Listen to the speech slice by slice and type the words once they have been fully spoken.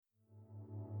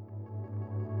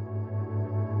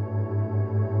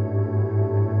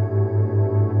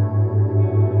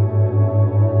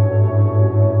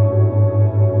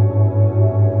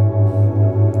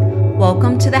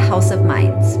to the House of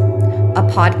Minds, a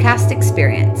podcast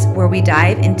experience where we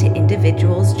dive into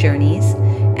individuals' journeys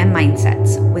and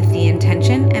mindsets with the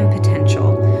intention and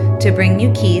potential to bring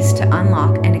you keys to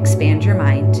unlock and expand your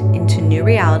mind into new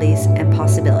realities and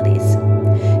possibilities.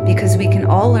 Because we can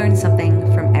all learn something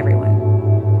from everyone.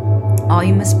 All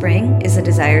you must bring is a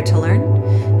desire to learn,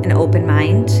 an open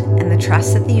mind, and the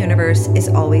trust that the universe is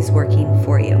always working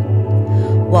for you.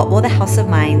 What will the House of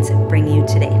Minds bring you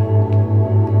today?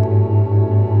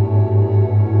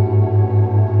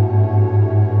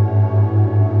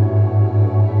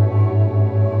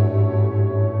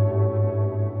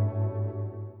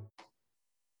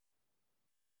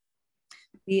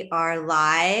 We are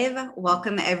live.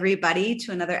 Welcome everybody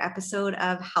to another episode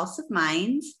of House of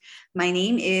Minds. My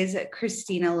name is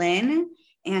Christina Lynn,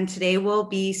 and today we'll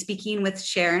be speaking with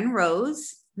Sharon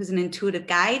Rose, who's an intuitive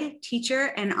guide,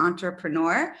 teacher, and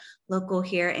entrepreneur, local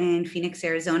here in Phoenix,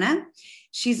 Arizona.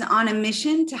 She's on a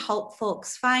mission to help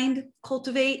folks find,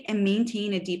 cultivate, and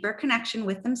maintain a deeper connection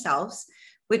with themselves,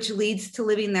 which leads to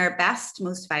living their best,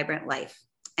 most vibrant life.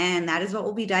 And that is what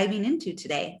we'll be diving into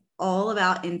today, all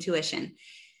about intuition.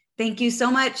 Thank you so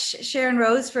much, Sharon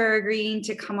Rose, for agreeing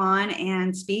to come on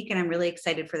and speak. And I'm really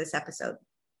excited for this episode.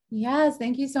 Yes,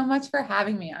 thank you so much for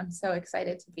having me. I'm so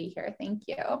excited to be here. Thank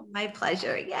you. My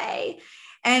pleasure. Yay.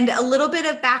 And a little bit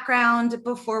of background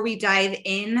before we dive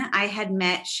in. I had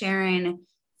met Sharon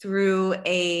through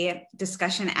a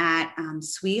discussion at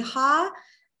SWIHA,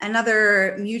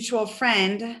 another mutual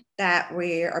friend that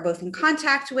we are both in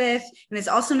contact with, and is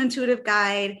also an intuitive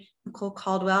guide. Nicole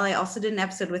Caldwell, I also did an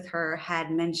episode with her, had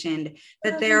mentioned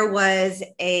that there was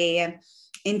a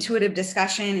intuitive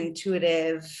discussion,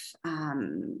 intuitive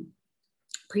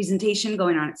presentation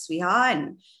going on at SWIHA.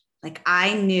 And like,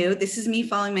 I knew, this is me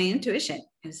following my intuition.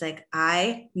 I was like,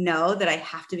 I know that I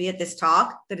have to be at this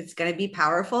talk, that it's going to be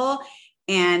powerful.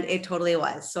 And it totally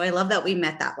was. So I love that we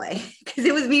met that way, because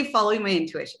it was me following my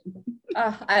intuition.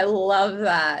 I love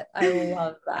that. I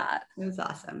love that. It was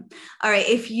awesome. All right.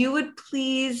 If you would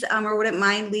please, or wouldn't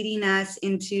mind leading us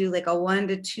into like a 1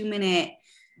 to 2 minute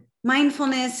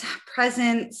mindfulness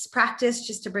presence practice,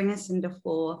 just to bring us into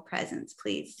full presence,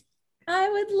 please. I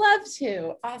would love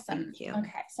to. Awesome. Thank you.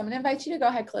 Okay. So I'm going to invite you to go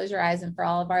ahead, close your eyes, and for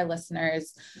all of our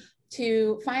listeners,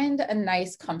 to find a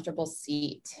nice, comfortable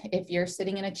seat. If you're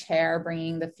sitting in a chair,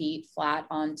 bringing the feet flat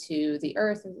onto the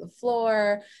earth or the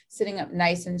floor, sitting up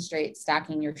nice and straight,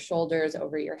 stacking your shoulders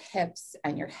over your hips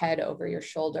and your head over your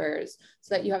shoulders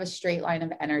so that you have a straight line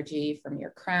of energy from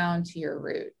your crown to your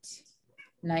root.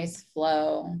 Nice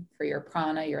flow for your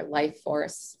prana, your life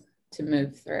force to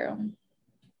move through.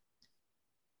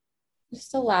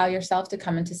 Just allow yourself to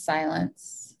come into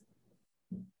silence.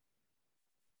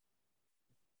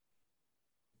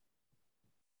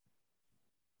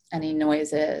 Any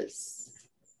noises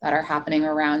that are happening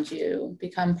around you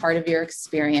become part of your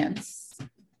experience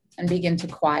and begin to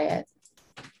quiet.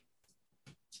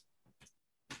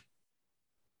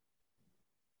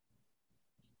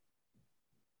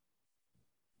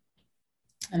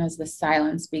 And as the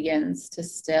silence begins to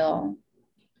still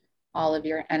all of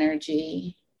your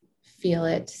energy, feel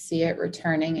it, see it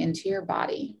returning into your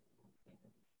body.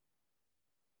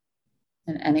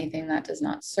 And anything that does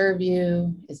not serve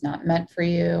you, is not meant for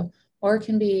you, or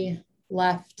can be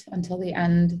left until the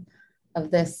end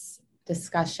of this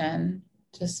discussion,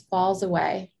 just falls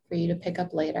away for you to pick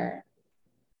up later.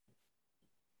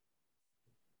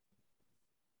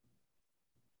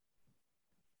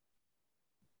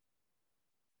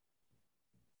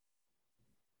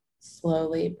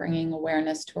 Slowly bringing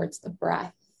awareness towards the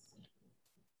breath,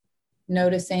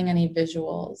 noticing any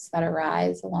visuals that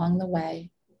arise along the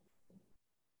way.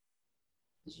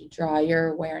 As you draw your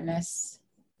awareness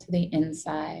to the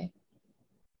inside,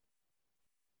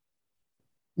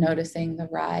 noticing the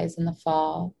rise and the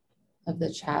fall of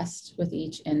the chest with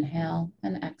each inhale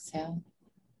and exhale.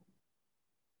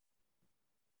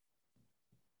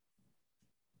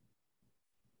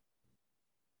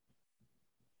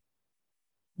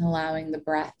 Allowing the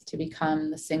breath to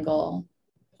become the single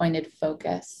pointed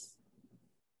focus.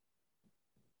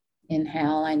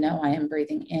 Inhale, I know I am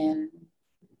breathing in.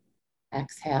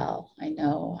 Exhale, I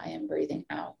know I am breathing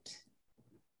out.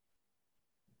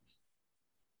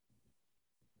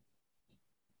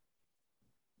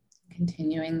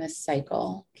 Continuing this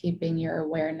cycle, keeping your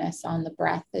awareness on the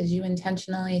breath as you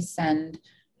intentionally send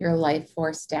your life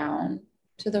force down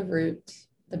to the root,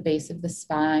 the base of the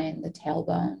spine, the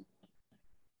tailbone.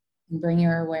 And bring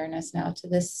your awareness now to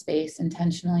this space,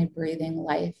 intentionally breathing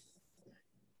life,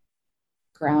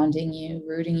 grounding you,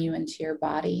 rooting you into your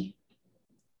body.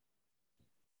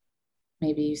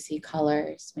 Maybe you see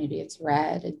colors, maybe it's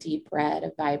red, a deep red,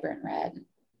 a vibrant red,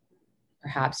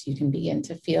 Perhaps you can begin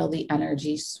to feel the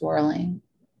energy swirling.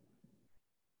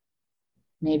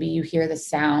 Maybe you hear the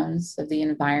sounds of the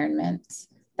environment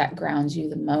that grounds you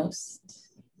the most.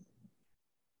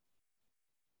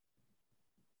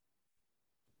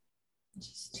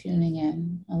 Just tuning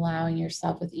in, allowing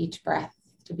yourself with each breath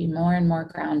to be more and more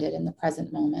grounded in the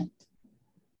present moment.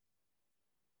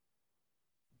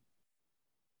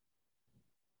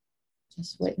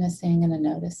 Just witnessing and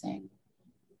noticing.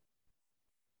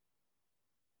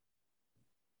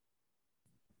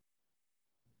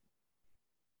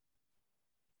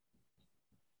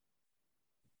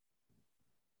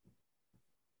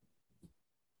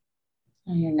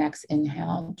 On your next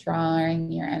inhale,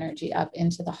 drawing your energy up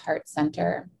into the heart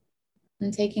center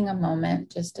and taking a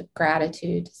moment just of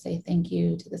gratitude to say thank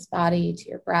you to this body, to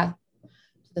your breath,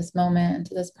 to this moment,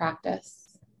 to this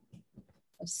practice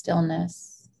of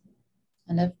stillness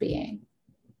and of being.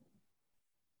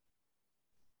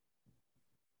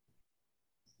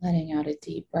 Letting out a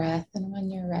deep breath, and when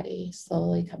you're ready,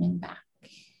 slowly coming back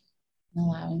and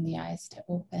allowing the eyes to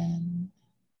open,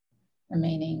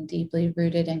 remaining deeply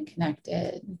rooted and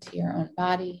connected to your own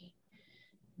body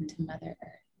and to Mother Earth.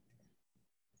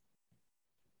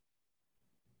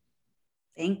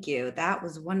 Thank you. That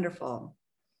was wonderful.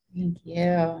 Thank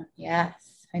you.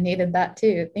 Yes, I needed that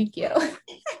too. Thank you.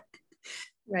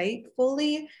 Right?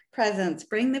 Fully presence.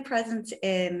 Bring the presence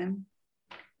in.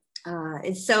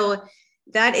 So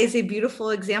that is a beautiful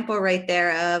example right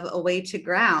there of a way to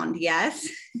ground. Yes.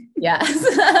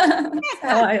 Yes.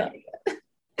 How I like it.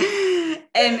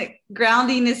 And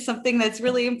grounding is something that's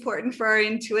really important for our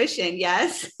intuition.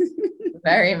 Yes.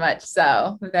 Very much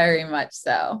so. Very much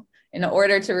so. In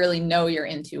order to really know your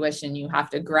intuition, you have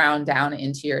to ground down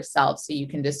into yourself so you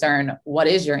can discern what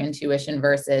is your intuition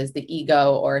versus the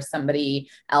ego or somebody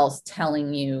else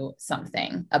telling you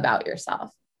something about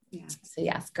yourself. Yeah. So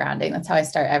yes, grounding. That's how I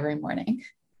start every morning.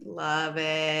 Love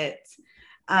it.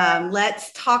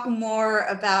 Let's talk more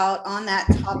about on that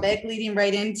topic, leading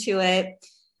right into it.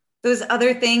 Those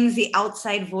other things, the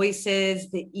outside voices,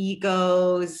 the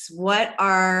egos, what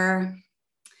are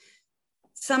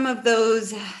some of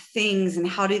those things and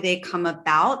how do they come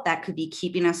about that could be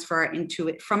keeping us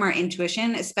from our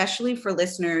intuition, especially for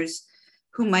listeners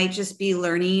who might just be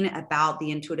learning about the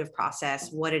intuitive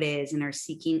process, what it is, and are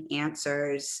seeking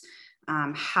answers.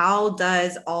 How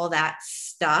does all that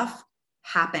stuff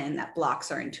happen that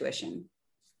blocks our intuition?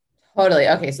 Totally.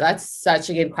 Okay. So that's such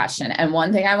a good question. And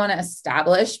one thing I want to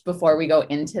establish before we go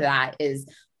into that is,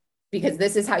 because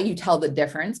this is how you tell the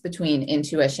difference between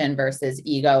intuition versus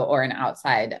ego or an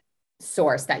outside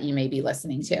source that you may be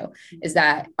listening to, is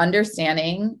that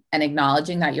understanding and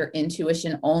acknowledging that your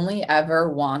intuition only ever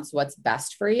wants what's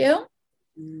best for you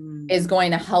is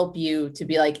going to help you to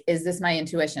be like, is this my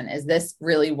intuition? Is this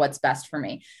really what's best for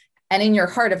me? And in your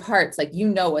heart of hearts, like, you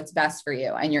know what's best for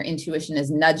you and your intuition is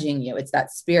nudging you. It's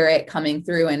that spirit coming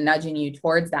through and nudging you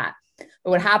towards that.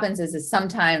 But what happens is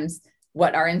sometimes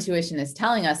what our intuition is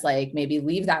telling us, like maybe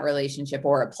leave that relationship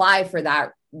or apply for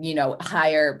that,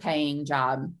 higher paying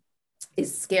job,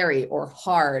 is scary or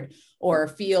hard or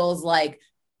feels like,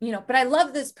 but I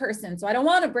love this person, so I don't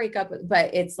want to break up.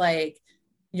 But it's like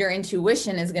your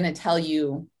intuition is going to tell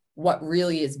you what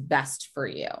really is best for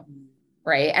you.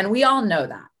 Right. And we all know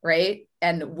that. Right.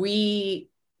 And we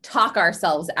talk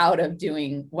ourselves out of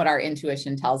doing what our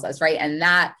intuition tells us. Right. And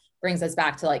that brings us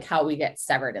back to like how we get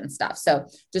severed and stuff. So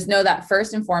just know that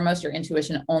first and foremost, your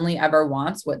intuition only ever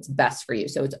wants what's best for you.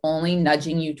 So it's only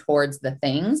nudging you towards the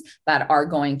things that are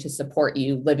going to support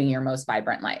you living your most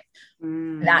vibrant life.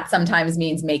 That sometimes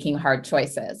means making hard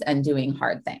choices and doing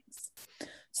hard things.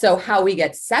 So how we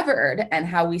get severed and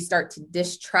how we start to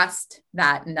distrust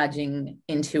that nudging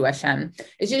intuition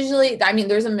is usually,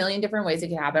 there's a million different ways it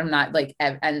can happen. I'm not like,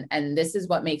 and this is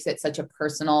what makes it such a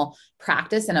personal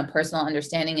practice and a personal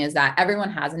understanding, is that everyone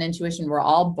has an intuition. We're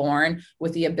all born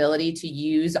with the ability to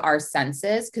use our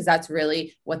senses, because that's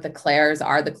really what the clairs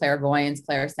are, the clairvoyance,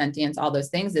 clairsentience, all those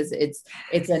things. Is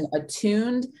it's an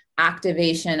attuned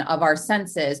activation of our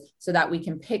senses so that we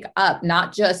can pick up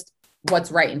not just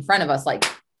what's right in front of us, like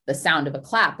the sound of a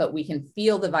clap, but we can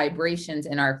feel the vibrations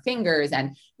in our fingers.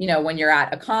 And, when you're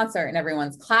at a concert and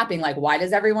everyone's clapping, like, why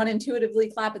does everyone intuitively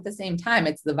clap at the same time?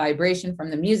 It's the vibration from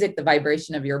the music, the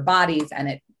vibration of your bodies.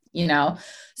 And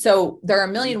so there are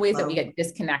a million ways that we get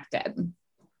disconnected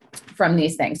from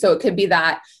these things. So it could be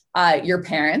that your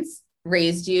parents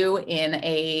raised you in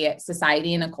a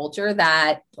society and a culture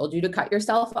that told you to cut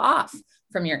yourself off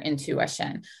from your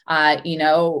intuition.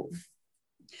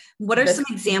 What are some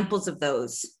examples of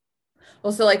those?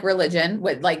 Well, so like religion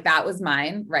would like that was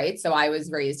mine, right? So I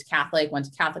was raised Catholic, went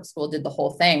to Catholic school, did the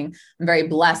whole thing. I'm very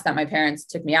blessed that my parents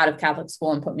took me out of Catholic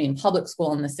school and put me in public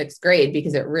school in the 6th grade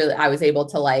because it really, I was able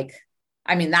to like,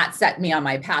 I mean, that set me on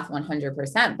my path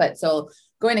 100%. But so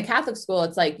going to Catholic school,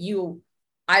 it's like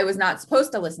I was not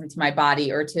supposed to listen to my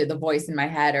body or to the voice in my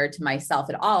head or to myself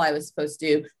at all. I was supposed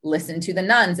to listen to the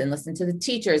nuns and listen to the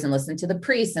teachers and listen to the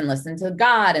priests and listen to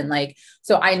God. And like,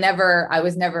 so I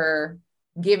was never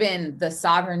given the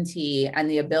sovereignty and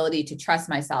the ability to trust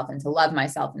myself and to love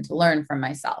myself and to learn from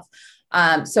myself.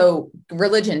 So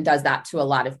religion does that to a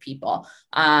lot of people.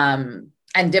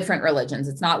 And different religions.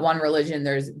 It's not one religion.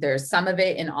 There's some of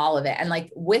it in all of it. And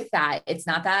like with that, it's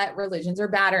not that religions are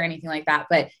bad or anything like that,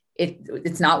 but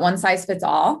it's not one size fits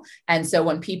all. And so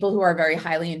when people who are very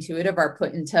highly intuitive are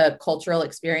put into cultural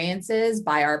experiences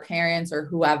by our parents or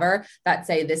whoever that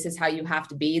say, this is how you have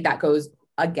to be, that goes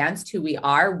against who we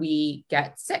are, we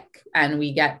get sick and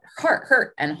we get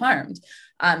hurt and harmed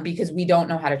because we don't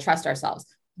know how to trust ourselves.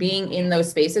 Being in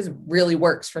those spaces really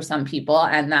works for some people,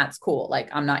 and that's cool. Like,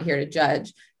 I'm not here to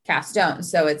judge, cast stones.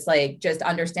 So it's like just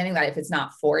understanding that if it's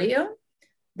not for you,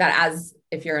 that as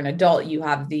if you're an adult, you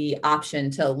have the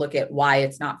option to look at why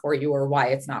it's not for you or why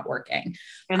it's not working.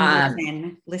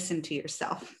 And listen to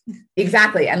yourself.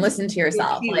 Exactly. And listen to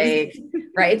yourself. Like,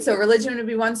 right. So religion would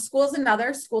be one, school's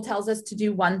another. School tells us to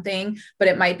do one thing, but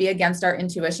it might be against our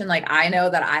intuition. Like I know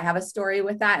that I have a story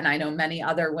with that. And I know many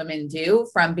other women do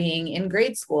from being in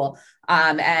grade school.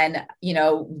 And, you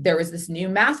know, there was this new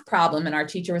math problem and our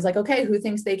teacher was like, okay, who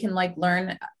thinks they can like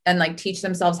learn and like teach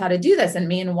themselves how to do this? And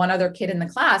me and one other kid in the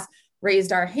class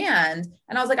raised our hand.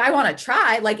 And I was like, I want to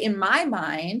try. Like in my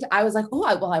mind, I was like, oh,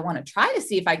 I want to try to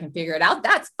see if I can figure it out.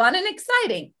 That's fun and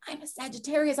exciting. I'm a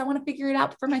Sagittarius. I want to figure it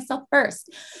out for myself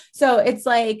first. So it's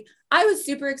like, I was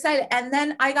super excited. And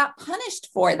then I got punished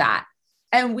for that.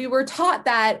 And we were taught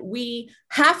that we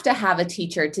have to have a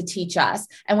teacher to teach us.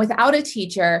 And without a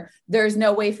teacher, there's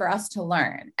no way for us to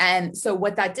learn. And so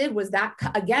what that did was that,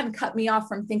 again, cut me off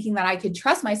from thinking that I could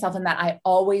trust myself and that I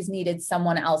always needed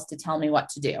someone else to tell me what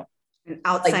to do. An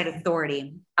outside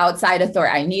authority. Outside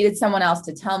authority. I needed someone else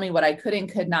to tell me what I could and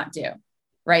could not do.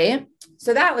 Right.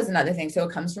 So that was another thing. So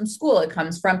it comes from school. It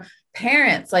comes from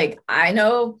parents. Like, I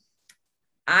know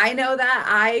that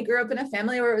I grew up in a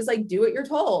family where it was like, do what you're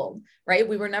told, right?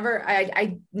 We were never,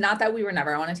 not that we were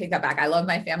never, I want to take that back. I love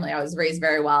my family. I was raised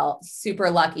very well,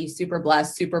 super lucky, super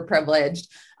blessed, super privileged.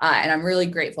 And I'm really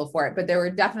grateful for it. But there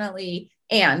are definitely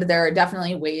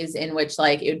ways in which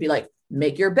like, it would be like,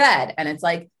 make your bed. And it's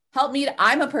like,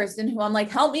 I'm a person who I'm like,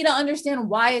 help me to understand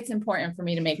why it's important for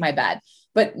me to make my bed.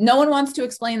 But no one wants to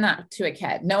explain that to a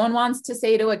kid. No one wants to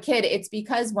say to a kid, it's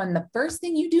because when the first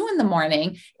thing you do in the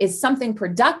morning is something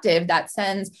productive that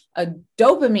sends a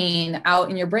dopamine out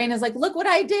in your brain is like, look what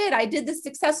I did. I did this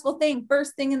successful thing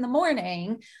first thing in the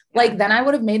morning. Like then I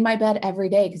would have made my bed every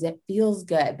day because it feels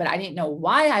good, but I didn't know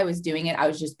why I was doing it. I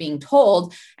was just being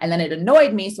told. And then it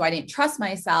annoyed me. So I didn't trust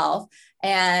myself.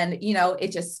 And, you know,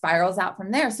 it just spirals out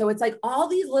from there. So it's like all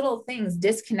these little things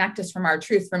disconnect us from our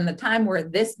truth from the time we're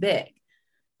this big.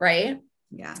 Right.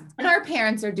 Yeah. And our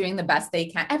parents are doing the best they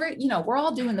can. We're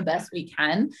all doing the best we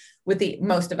can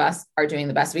most of us are doing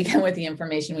the best we can with the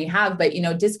information we have. But, you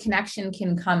know, disconnection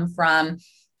can come from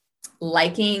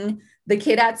liking the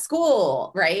kid at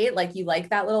school, right? Like you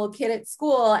like that little kid at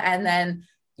school and then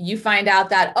you find out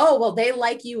that, oh, well, they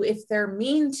like you if they're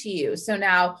mean to you. So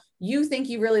now you think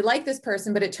you really like this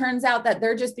person, but it turns out that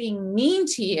they're just being mean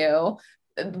to you.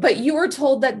 But you were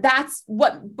told that that's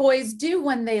what boys do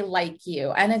when they like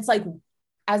you. And it's like,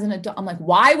 as an adult, I'm like,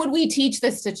 why would we teach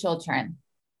this to children?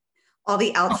 All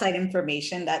the outside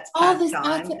information that's passed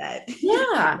on.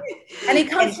 Yeah. And it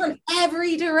comes from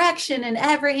every direction and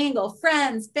every angle,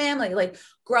 friends, family, like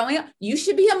growing up, you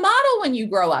should be a model when you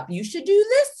grow up. You should do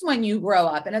this when you grow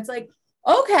up. And it's like,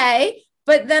 okay,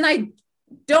 but then I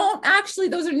don't actually,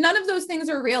 none of those things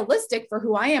are realistic for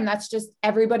who I am. That's just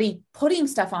everybody putting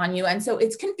stuff on you. And so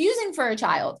it's confusing for a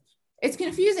child. It's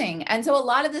confusing. And so a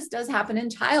lot of this does happen in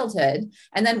childhood.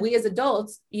 And then we as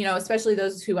adults, you know, especially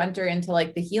those who enter into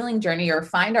like the healing journey or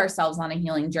find ourselves on a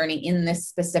healing journey in this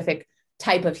specific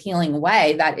type of healing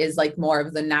way, that is like more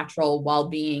of the natural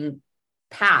well-being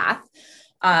path,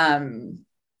 the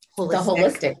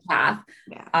holistic path.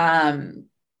 Yeah.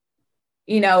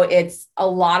 You know, it's a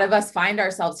lot of us find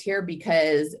ourselves here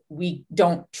because we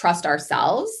don't trust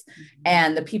ourselves,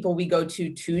 and the people we go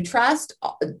to trust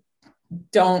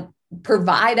don't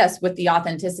provide us with the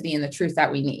authenticity and the truth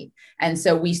that we need. And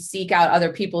so we seek out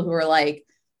other people who are like,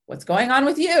 what's going on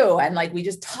with you? And like, we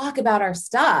just talk about our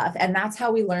stuff. And that's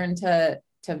how we learn to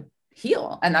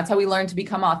heal. And that's how we learn to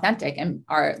become authentic and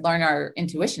learn our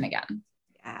intuition again.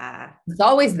 Yeah. It's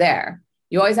always there.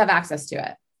 You always have access to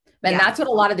it. And Yeah. that's what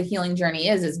a lot of the healing journey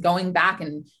is going back.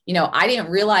 And, I didn't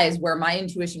realize where my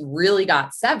intuition really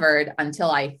got severed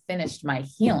until I finished my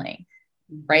healing,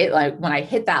 right? Like when I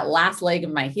hit that last leg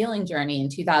of my healing journey in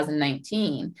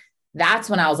 2019, that's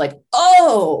when I was like,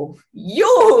 oh,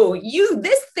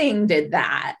 this thing did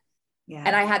that. Yeah.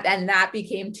 And that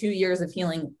became 2 years of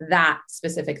healing that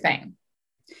specific thing.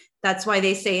 That's why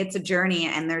they say it's a journey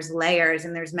and there's layers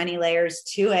and there's many layers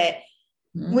to it.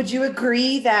 Mm-hmm. Would you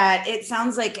agree that it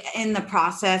sounds like in the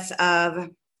process of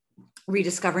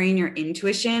rediscovering your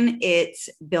intuition, it's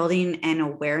building an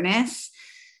awareness?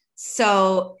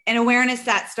 So an awareness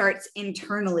that starts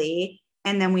internally,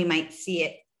 and then we might see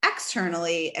it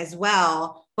externally as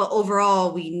well. But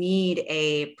overall, we need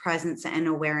a presence and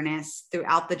awareness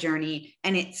throughout the journey.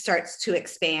 And it starts to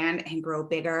expand and grow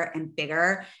bigger and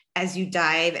bigger as you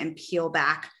dive and peel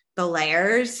back the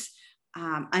layers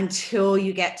until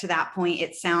you get to that point.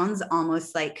 It sounds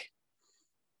almost like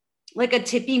a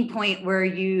tipping point where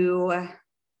you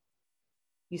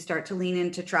start to lean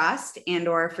into trust, and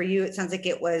or for you, it sounds like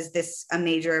it was a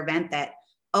major event that,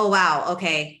 oh, wow,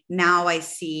 okay, now I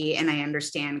see and I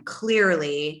understand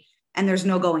clearly, and there's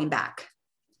no going back.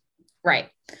 Right.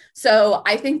 So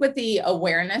I think with the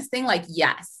awareness thing, like,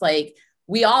 yes, like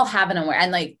we all have an aware,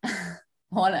 and like,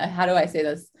 how do I say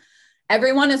this?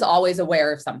 Everyone is always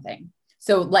aware of something.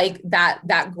 So like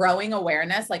that growing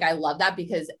awareness, like I love that,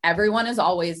 because everyone is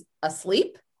always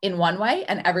asleep in one way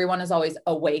and everyone is always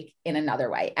awake in another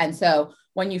way. And so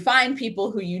when you find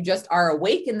people who you just are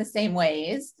awake in the same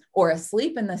ways or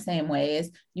asleep in the same ways,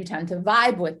 you tend to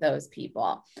vibe with those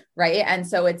people, right? And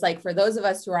so it's like, for those of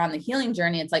us who are on the healing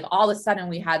journey, it's like all of a sudden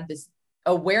we had this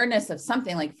awareness of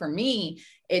something. Like for me,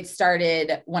 it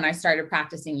started when I started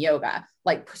practicing yoga.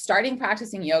 Like starting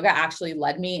practicing yoga actually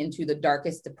led me into the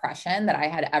darkest depression that I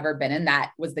had ever been in.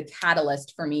 That was the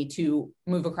catalyst for me to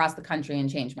move across the country and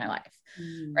change my life.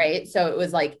 Right. So it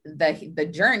was like the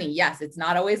journey. Yes. It's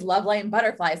not always love, light, and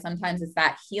butterflies. Sometimes it's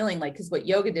that healing, like, cause what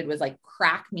yoga did was like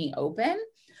crack me open.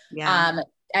 Yeah.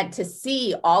 And to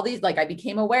see all these, like I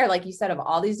became aware, like you said, of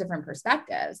all these different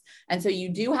perspectives. And so you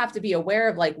do have to be aware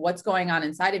of like what's going on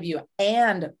inside of you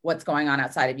and what's going on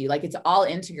outside of you. Like it's all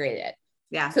integrated.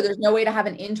 Yeah. So there's no way to have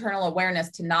an internal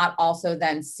awareness to not also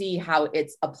then see how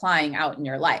it's applying out in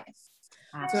your life.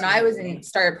 Absolutely. So when I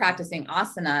started practicing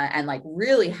asana and like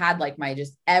really had like my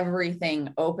just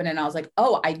everything open, and I was like,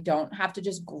 oh, I don't have to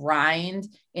just grind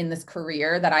in this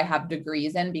career that I have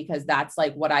degrees in, because that's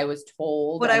like what I was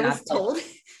told.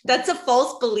 That's a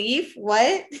false belief.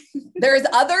 What? There's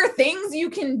other things you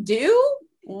can do.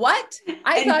 What?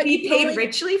 I thought you paid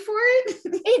richly for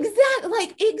it.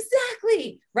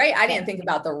 Exactly. Right. I didn't think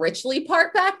about the richly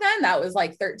part back then. That was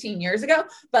like 13 years ago.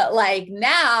 But like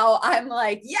now I'm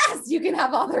like, yes, you can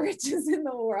have all the riches in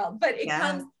the world, but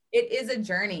it is a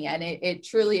journey, and it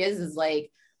truly is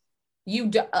like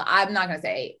I'm not going to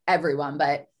say everyone,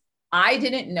 but I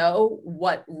didn't know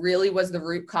what really was the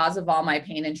root cause of all my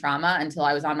pain and trauma until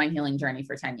I was on my healing journey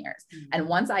for 10 years. Mm-hmm. And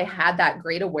once I had that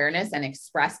great awareness and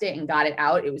expressed it and got it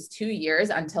out, it was 2 years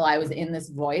until I was in this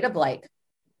void of like,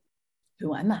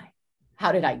 who am I?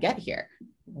 How did I get here?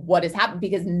 What has happened?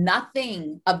 Because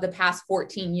nothing of the past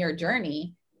 14-year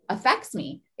journey affects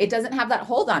me. It doesn't have that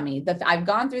hold on me. I've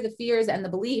gone through the fears and the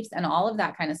beliefs and all of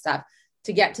that kind of stuff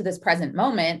to get to this present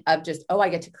moment of just, I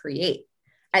get to create.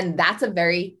 And that's a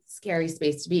very scary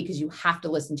space to be, because you have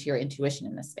to listen to your intuition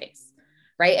in this space,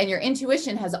 right? And your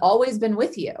intuition has always been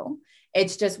with you.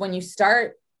 It's just when you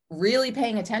start really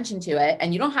paying attention to it,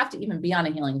 and you don't have to even be on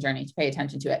a healing journey to pay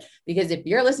attention to it, because if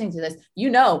you're listening to this,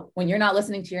 when you're not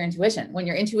listening to your intuition, when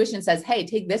your intuition says, hey,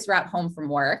 take this route home from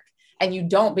work, and you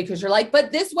don't, because you're like,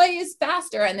 but this way is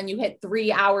faster. And then you hit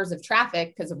 3 hours of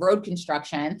traffic because of road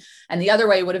construction, and the other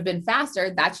way would have been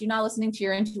faster. That's you not listening to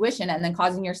your intuition and then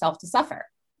causing yourself to suffer.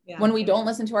 Yeah. When we don't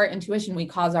listen to our intuition, we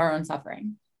cause our own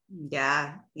suffering.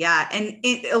 Yeah. Yeah. And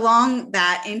along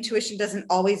that, intuition doesn't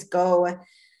always go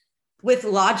with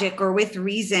logic or with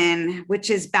reason,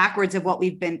 which is backwards of what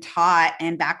we've been taught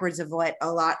and backwards of what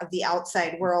a lot of the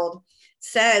outside world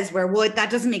says, where, well,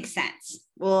 that doesn't make sense.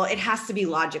 Well, it has to be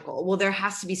logical. Well, there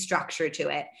has to be structure to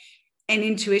it. And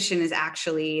intuition is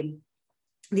actually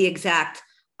the exact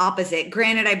opposite.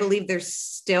 Granted, I believe there's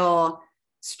still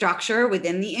structure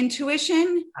within the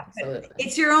intuition. Absolutely.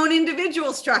 It's your own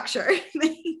individual structure.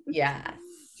 Yeah.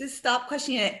 Just stop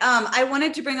questioning it. I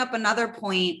wanted to bring up another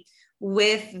point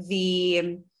with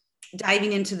the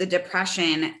diving into the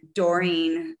depression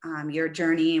during your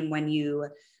journey, and when you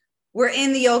were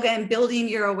in the yoga and building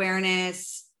your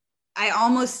awareness. I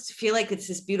almost feel like it's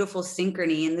this beautiful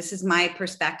synchrony. And this is my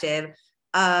perspective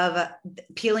of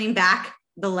peeling back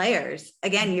the layers.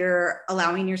 Again, you're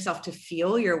allowing yourself to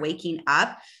feel, you're waking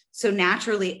up. So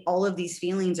naturally, all of these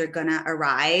feelings are going to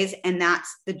arise. And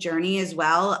that's the journey as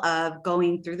well of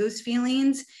going through those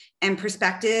feelings and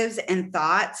perspectives and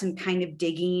thoughts and kind of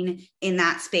digging in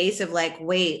that space of like,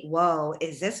 wait, whoa,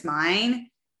 is this mine?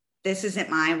 This isn't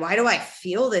mine. Why do I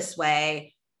feel this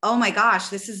way? Oh my gosh,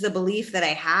 this is the belief that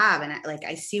I have. And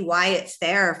I see why it's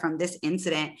there from this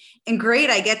incident. And great,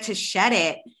 I get to shed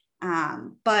it.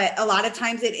 But a lot of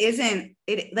times it isn't,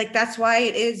 that's why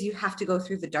it is, you have to go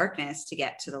through the darkness to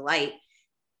get to the light,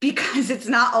 because it's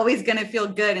not always going to feel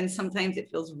good. And sometimes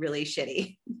it feels really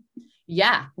shitty.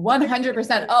 Yeah,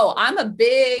 100%. Oh, I'm a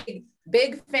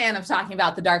big fan of talking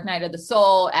about the dark night of the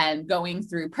soul and going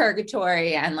through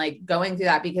purgatory and like going through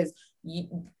that, because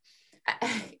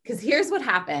here's what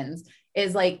happens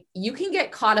is like, you can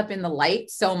get caught up in the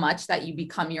light so much that you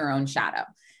become your own shadow.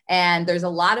 And there's a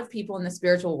lot of people in the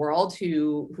spiritual world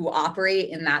who operate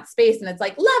in that space. And it's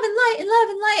like love and light and love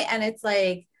and light. And it's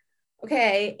like,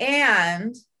 okay.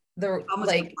 And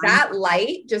that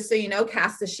light, just so you know,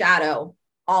 casts a shadow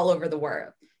all over the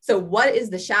world. So what is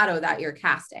the shadow that you're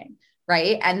casting?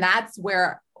 Right. And that's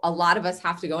where a lot of us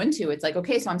have to go into. It's like,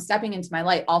 okay, so I'm stepping into my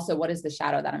light. Also, what is the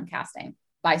shadow that I'm casting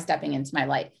by stepping into my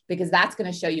light? Because that's going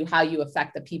to show you how you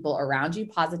affect the people around you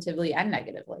positively and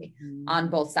negatively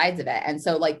on both sides of it. And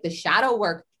so like the shadow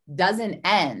work doesn't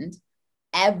end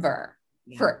ever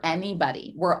for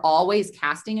anybody. We're always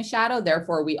casting a shadow.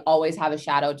 Therefore, we always have a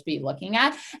shadow to be looking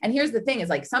at. And here's the thing is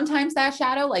like, sometimes that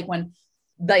shadow, like when,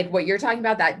 like what you're talking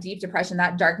about, that deep depression,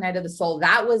 that dark night of the soul,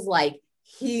 that was like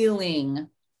healing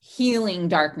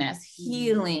darkness,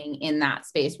 healing in that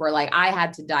space where like I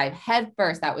had to dive head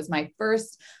first. That was my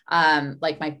first,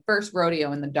 my first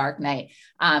rodeo in the dark night.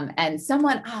 And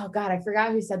someone, oh God, I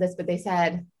forgot who said this, but they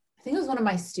said, I think it was one of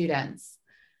my students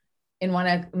in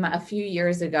a few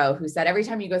years ago, who said, every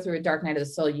time you go through a dark night of the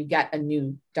soul, you get a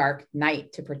new dark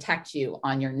night to protect you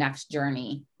on your next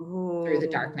journey through the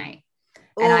dark night.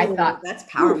 And I thought, that's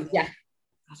powerful. Yeah.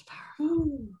 That's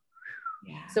powerful.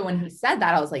 Yeah. So when he said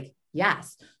that, I was like,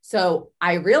 yes. So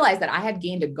I realized that I had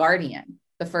gained a guardian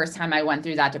the first time I went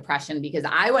through that depression, because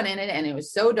I went in it and it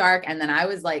was so dark. And then I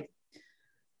was like,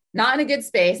 not in a good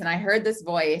space. And I heard this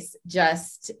voice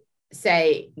just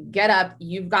say, get up,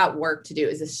 you've got work to do.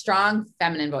 It's a strong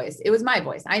feminine voice. It was my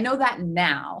voice. I know that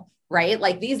now, right?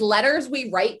 Like these letters we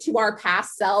write to our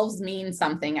past selves mean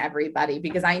something, everybody,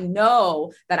 because I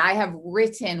know that I have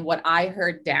written what I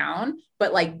heard down,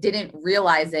 but like didn't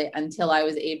realize it until I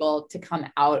was able to come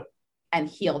out and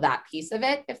heal that piece of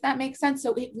it, if that makes sense.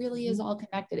 So it really is all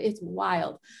connected. It's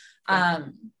wild.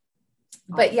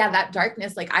 But yeah, that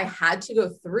darkness, like I had to go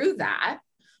through that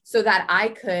so that I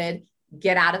could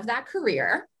get out of that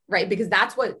career, right? Because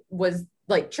that's what was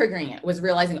like triggering it, was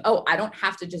realizing, oh, I don't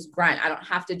have to just grind. I don't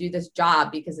have to do this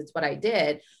job because it's what I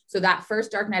did. So that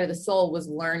first dark night of the soul was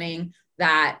learning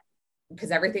that,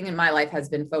 because everything in my life has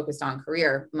been focused on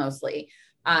career mostly,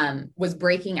 was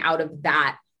breaking out of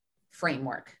that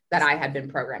framework that I had been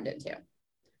programmed into.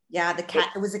 Yeah.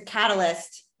 It was a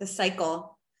catalyst, the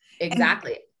cycle.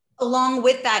 Exactly. And along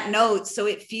with that note, so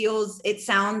it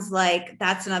sounds like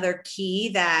that's another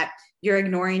key that you're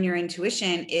ignoring your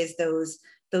intuition, is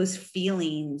those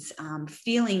feelings,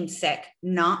 feeling sick,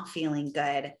 not feeling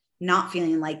good, not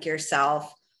feeling like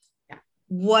yourself. Yeah.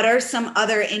 What are some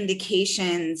other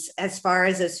indications as far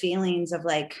as those feelings of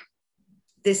like,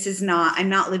 I'm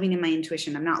not living in my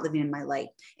intuition. I'm not living in my light.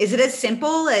 Is it as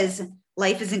simple as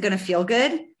life isn't going to feel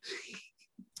good?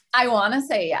 I want to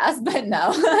say yes, but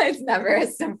no, it's never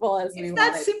as simple as we want it to be.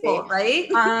 That's simple, right?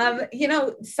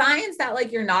 Signs that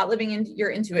like you're not living in your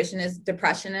intuition is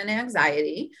depression and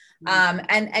anxiety.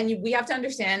 And we have to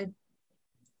understand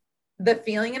the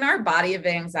feeling in our body of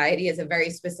anxiety is a very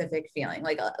specific feeling.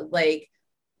 Like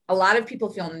a lot of people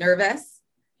feel nervous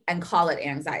and call it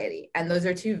anxiety. And those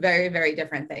are two very, very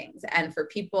different things. And for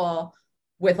people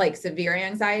with like severe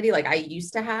anxiety, like I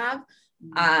used to have,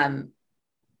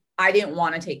 I didn't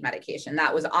want to take medication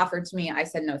that was offered to me. I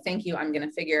said, no, thank you. I'm going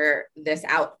to figure this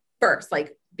out first,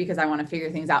 because I want to figure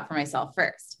things out for myself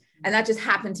first. And that just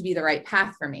happened to be the right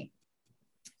path for me.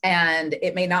 And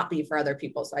it may not be for other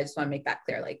people. So I just want to make that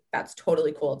clear. Like, that's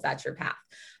totally cool if that's your path.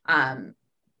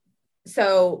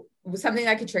 So something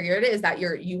that could trigger it is that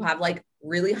you have like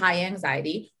really high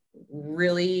anxiety,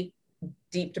 really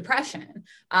deep depression,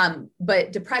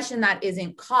 but depression that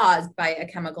isn't caused by a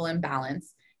chemical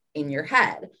imbalance in your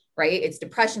head, right? It's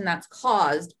depression that's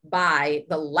caused by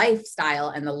the lifestyle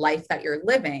and the life that you're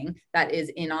living that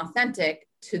is inauthentic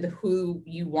to who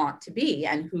you want to be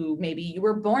and who maybe you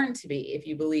were born to be, if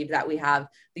you believe that we have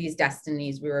these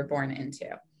destinies we were born into,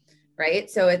 right?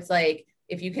 So it's like,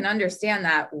 if you can understand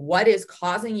that, what is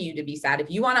causing you to be sad? If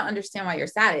you want to understand why you're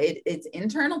sad, it's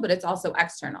internal, but it's also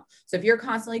external. So if you're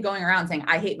constantly going around saying,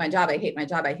 I hate my job, I hate my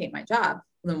job, I hate my job,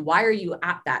 then why are you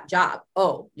at that job?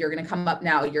 Oh, you're going to come up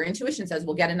now. Your intuition says,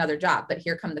 we'll get another job, but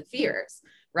here come the fears,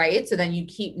 right? So then you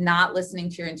keep not listening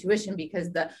to your intuition because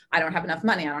I don't have enough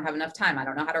money. I don't have enough time. I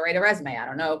don't know how to write a resume. I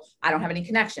don't know. I don't have any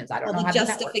connections. I don't all know the how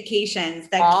justifications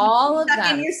that all of them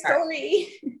them in your story.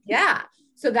 Yeah.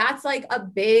 So that's like a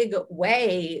big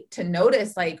way to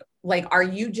notice, like, are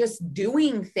you just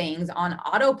doing things on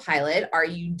autopilot? Are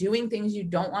you doing things you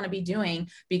don't want to be doing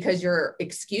because your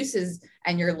excuses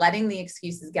and you're letting the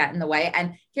excuses get in the way?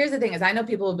 And here's the thing is, I know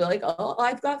people will be like, oh,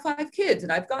 I've got 5 kids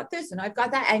and I've got this and I've got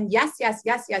that. And yes,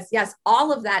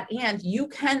 all of that. And you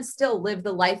can still live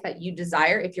the life that you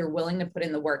desire if you're willing to put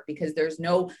in the work, because there's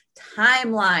no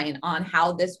timeline on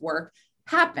how this work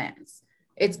happens.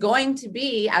 It's going to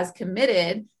be as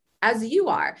committed as you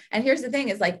are. And here's the thing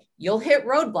is, like, you'll hit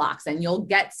roadblocks and you'll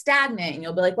get stagnant and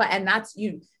you'll be like, what? And that's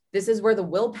you. This is where the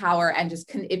willpower and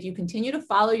if you continue to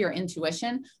follow your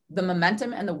intuition, the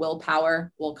momentum and the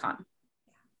willpower will come.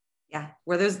 Yeah.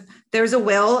 Where there's a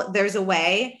will, there's a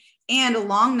way. And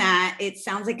along that, it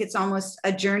sounds like it's almost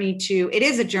it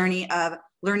is a journey of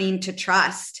learning to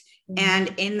trust.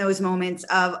 And in those moments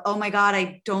of, oh my God,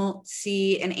 I don't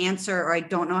see an answer, or I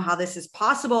don't know how this is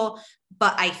possible,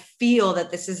 but I feel that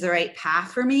this is the right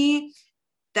path for me,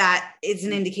 that is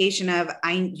an indication of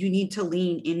you need to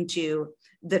lean into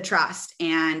the trust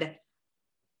and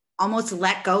almost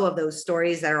let go of those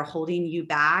stories that are holding you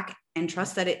back and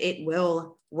trust that it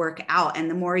will work out. And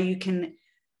the more you can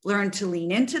learn to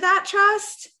lean into that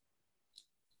trust,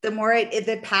 the more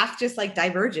the path just like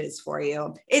diverges for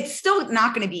you. It's still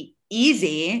not going to be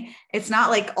easy. It's not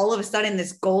like all of a sudden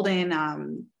this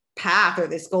golden path or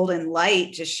this golden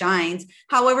light just shines.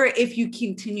 However, if you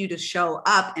continue to show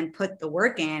up and put the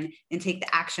work in and take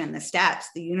the action, the steps,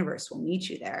 the universe will meet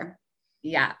you there.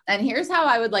 Yeah. And here's how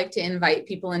I would like to invite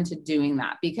people into doing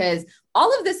that, because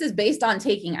all of this is based on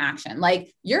taking action.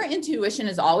 Like, your intuition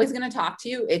is always going to talk to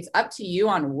you. It's up to you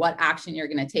on what action you're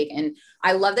going to take. And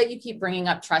I love that you keep bringing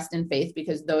up trust and faith,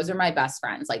 because those are my best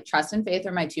friends. Like, trust and faith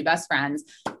are my 2 best friends.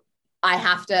 I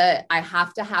have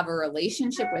to have a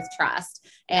relationship with trust,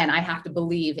 and I have to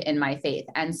believe in my faith.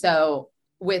 And so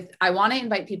I want to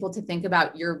invite people to think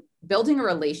about you're building a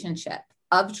relationship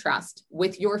of trust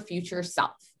with your future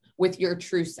self, with your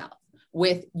true self,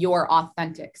 with your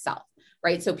authentic self,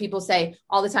 right? So people say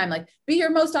all the time, like, be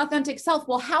your most authentic self.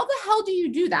 Well, how the hell do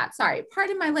you do that? Sorry,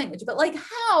 pardon my language, but like,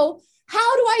 how do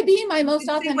I be my most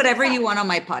authentic? Whatever self? You want on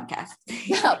my podcast.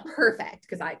 Yeah, perfect.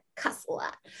 Because I cuss a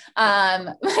lot.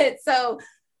 But so,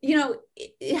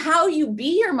 how you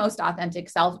be your most authentic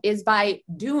self is by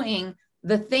doing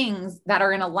the things that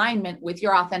are in alignment with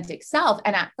your authentic self.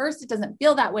 And at first it doesn't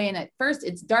feel that way. And at first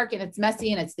it's dark and it's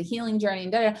messy and it's the healing journey.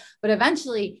 But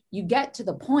eventually you get to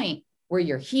the point where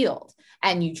you're healed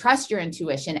and you trust your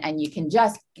intuition and you can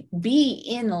just be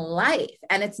in life.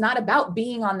 And it's not about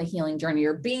being on the healing journey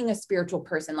or being a spiritual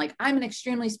person. Like, I'm an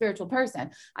extremely spiritual person.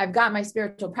 I've got my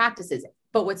spiritual practices,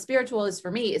 but what spiritual is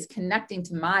for me is connecting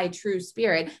to my true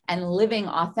spirit and living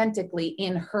authentically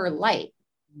in her light,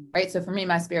 right? So for me,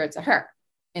 my spirit's a her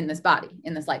in this body,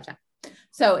 in this lifetime.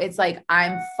 So it's like,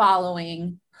 I'm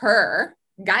following her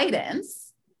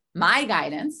guidance, my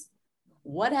guidance,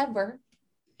 whatever.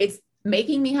 It's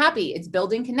making me happy. It's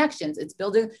building connections. It's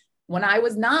building. When I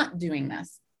was not doing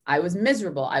this, I was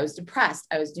miserable. I was depressed.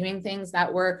 I was doing things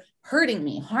that were hurting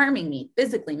me, harming me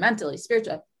physically, mentally,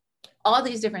 spiritually, all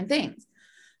these different things.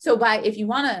 So if you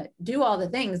want to do all the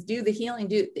things, do the healing,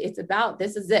 it's about,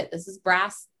 this is it. This is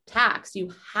brass tacks.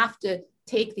 You have to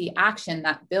take the action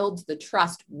that builds the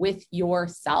trust with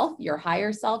yourself, your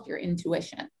higher self, your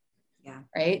intuition. Yeah.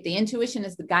 Right. The intuition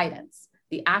is the guidance.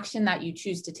 The action that you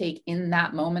choose to take in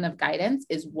that moment of guidance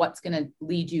is what's going to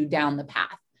lead you down the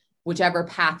path, whichever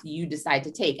path you decide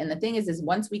to take. And the thing is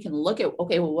once we can look at,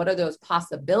 okay, well, what are those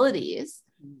possibilities?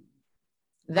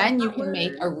 Then you can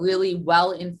make a really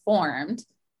well-informed,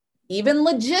 even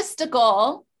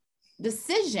logistical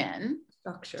decision,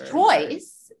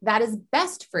 choice that is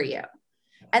best for you.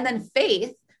 And then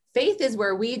faith is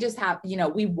where we just have,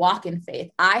 we walk in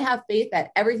faith. I have faith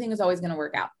that everything is always going to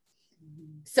work out.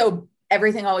 So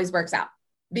everything always works out,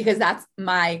 because that's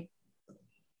my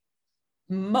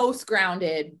most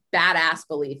grounded, badass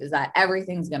belief, is that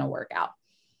everything's going to work out,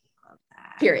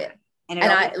 period. And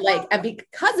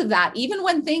because of that, even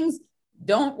when things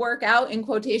don't work out in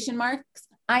quotation marks,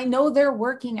 I know they're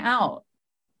working out.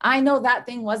 I know that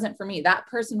thing wasn't for me. That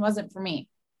person wasn't for me.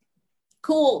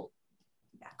 Cool.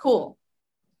 Cool.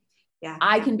 Yeah.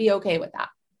 I can be okay with that.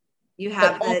 You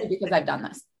have but only because I've done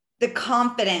this. The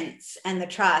confidence and the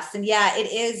trust. And yeah,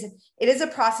 it is a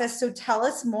process. So tell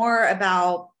us more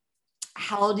about,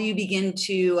 how do you begin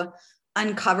to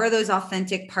uncover those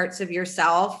authentic parts of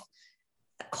yourself,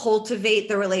 cultivate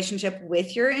the relationship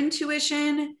with your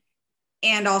intuition,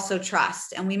 and also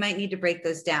trust? And we might need to break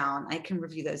those down. I can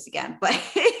review those again, but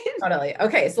totally.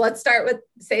 Okay. So let's start with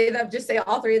just say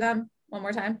all three of them one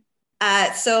more time.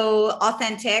 So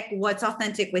authentic, what's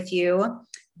authentic with you?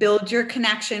 Build your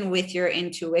connection with your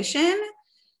intuition,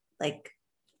 like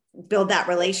build that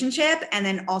relationship. And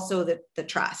then also the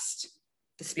trust,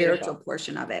 the spiritual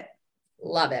portion of it.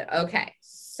 Love it. Okay.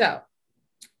 So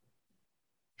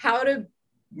how to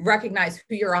recognize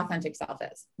who your authentic self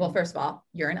is? Well, first of all,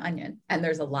 you're an onion and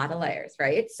there's a lot of layers,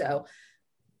 right? So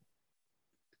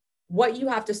what you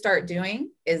have to start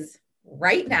doing is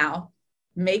right now,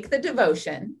 make the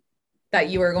devotion that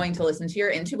you are going to listen to your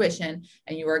intuition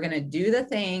and you are going to do the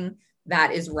thing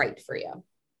that is right for you.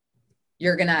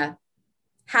 You're going to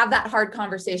have that hard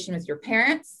conversation with your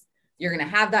parents. You're going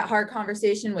to have that hard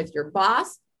conversation with your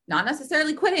boss, not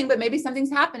necessarily quitting, but maybe something's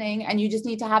happening and you just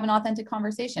need to have an authentic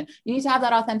conversation. You need to have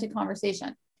that authentic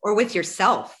conversation. Or with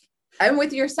yourself. And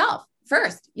with yourself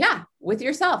first. Yeah, with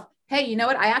yourself. Hey, you know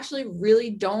what? I actually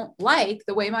really don't like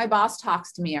the way my boss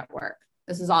talks to me at work.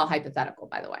 This is all hypothetical,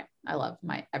 by the way. I love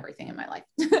everything in my life.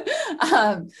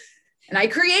 And I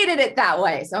created it that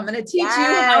way. So I'm going to teach you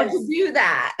how to do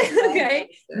that.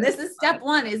 Okay. And this is step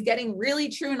one, is getting really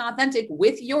true and authentic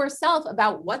with yourself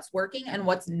about what's working and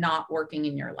what's not working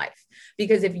in your life.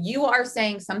 Because if you are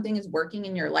saying something is working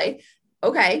in your life,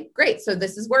 okay, great. So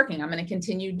this is working. I'm going to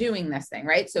continue doing this thing,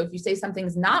 right? So if you say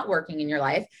something's not working in your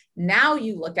life, now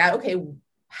you look at, okay,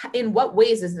 in what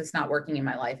ways is this not working in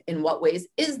my life? In what ways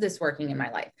is this working in my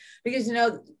life? Because, you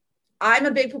know, I'm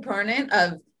a big proponent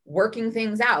of working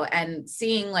things out and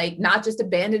seeing, like, not just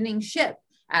abandoning ship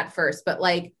at first, but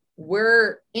like,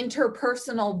 we're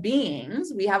interpersonal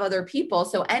beings. We have other people.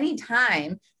 So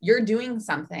anytime you're doing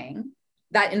something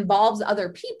that involves other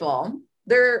people,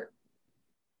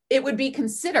 it would be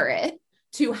considerate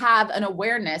to have an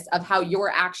awareness of how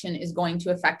your action is going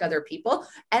to affect other people,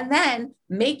 and then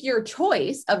make your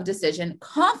choice of decision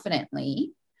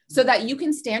confidently so that you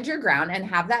can stand your ground and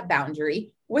have that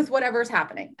boundary with whatever's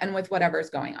happening and with whatever's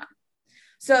going on.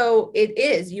 So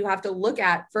you have to look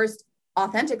at first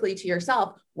authentically to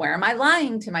yourself. Where am I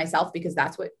lying to myself? Because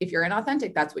if you're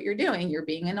inauthentic, that's what you're doing. You're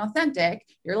being inauthentic.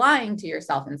 You're lying to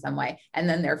yourself in some way. And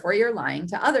then therefore you're lying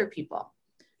to other people.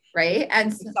 Right.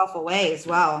 And yourself away as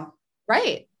well.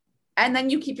 Right. And then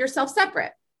you keep yourself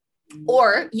separate,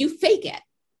 or you fake it.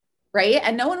 Right.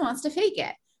 And no one wants to fake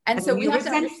it. And so we have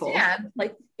to understand,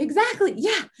 like, exactly.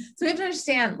 Yeah. So we have to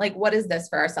understand, like, what is this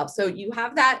for ourselves? So you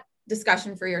have that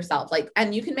discussion for yourself, like,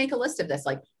 and you can make a list of this,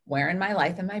 like, where in my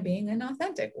life am I being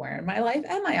inauthentic? Where in my life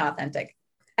am I authentic?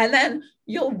 And then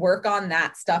you'll work on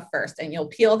that stuff first and you'll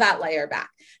peel that layer back.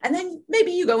 And then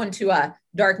maybe you go into a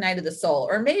dark night of the soul,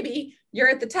 or maybe you're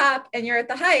at the top and you're at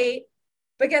the height,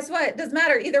 but guess what? It doesn't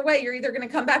matter. Either way, you're either going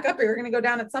to come back up or you're going to go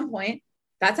down at some point.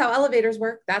 That's how elevators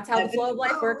work. That's how the flow of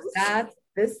life works.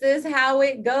 This is how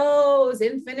it goes.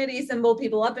 Infinity symbol,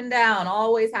 people up and down,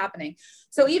 always happening.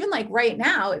 So even like right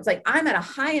now, it's like, I'm at a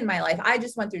high in my life. I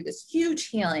just went through this huge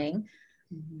healing.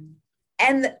 Mm-hmm.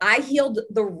 And I healed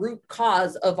the root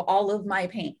cause of all of my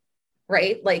pain,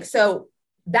 right? Like, so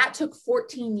that took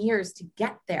 14 years to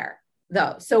get there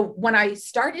though. So when I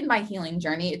started my healing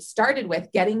journey, it started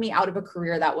with getting me out of a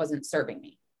career that wasn't serving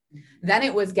me. Then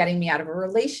it was getting me out of a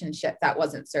relationship that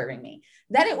wasn't serving me.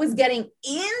 Then it was getting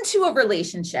into a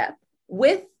relationship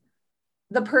with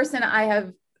the person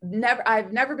I've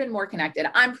never been more connected.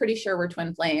 I'm pretty sure we're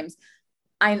twin flames.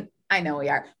 I know we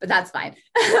are, but that's fine.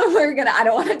 I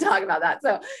don't want to talk about that.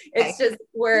 So it's just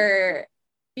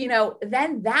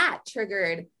then that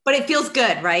triggered. But it feels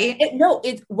good, right?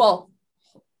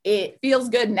 It feels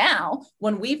good now.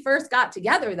 When we first got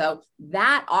together though,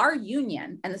 that our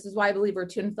union, and this is why I believe we're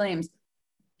twin flames,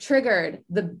 triggered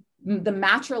the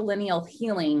matrilineal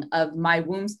healing of my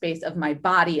womb space, of my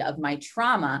body, of my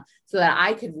trauma, so that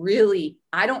I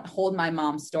don't hold my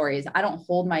mom's stories. I don't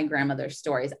hold my grandmother's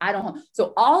stories.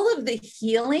 So all of the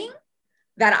healing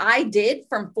that I did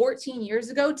from 14 years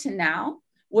ago to now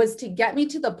was to get me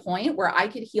to the point where I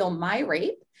could heal my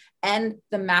rape and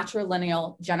the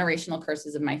matrilineal generational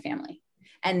curses of my family.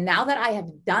 And now that I have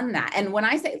done that, and when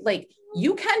I say, like,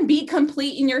 you can be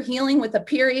complete in your healing with a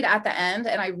period at the end.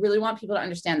 And I really want people to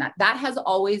understand that has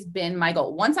always been my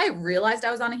goal. Once I realized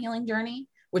I was on a healing journey,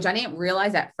 which I didn't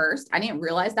realize at first. I didn't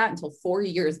realize that until 4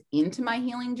 years into my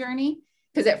healing journey.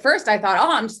 Because at first I thought,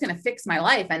 oh, I'm just going to fix my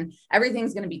life and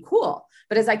everything's going to be cool.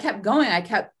 But as I kept going, I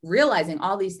kept realizing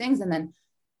all these things. And then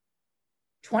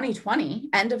 2020,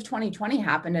 end of 2020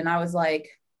 happened. And I was like,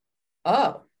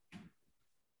 oh,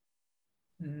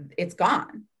 it's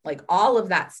gone. Like all of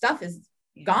that stuff is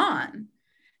gone.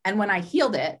 And when I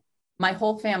healed it, my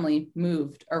whole family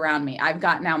moved around me. I've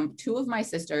got now 2 of my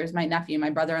sisters, my nephew, my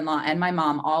brother-in-law, and my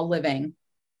mom all living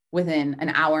within an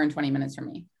hour and 20 minutes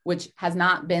from me, which has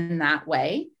not been that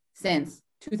way since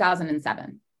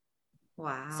 2007.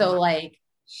 Wow. So like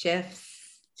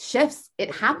shifts,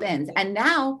 it happens. And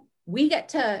now we get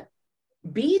to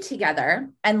be together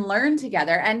and learn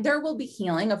together, and there will be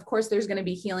healing. Of course, there's going to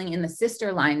be healing in the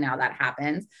sister line now that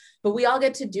happens, but we all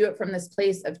get to do it from this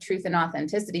place of truth and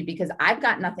authenticity, because I've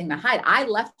got nothing to hide. I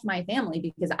left my family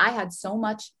because I had so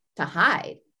much to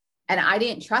hide, and I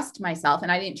didn't trust myself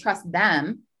and I didn't trust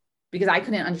them because I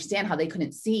couldn't understand how they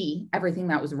couldn't see everything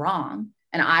that was wrong.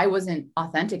 And I wasn't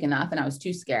authentic enough and I was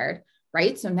too scared.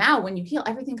 Right. So now when you heal,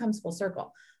 everything comes full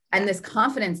circle. And this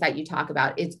confidence that you talk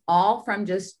about, it's all from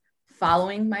just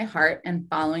following my heart and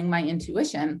following my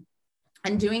intuition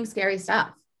and doing scary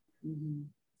stuff. Mm-hmm.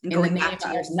 And going back to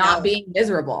yourself. Not being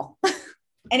miserable.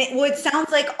 And it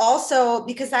sounds like also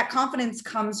because that confidence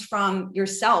comes from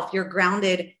yourself, you're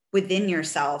grounded within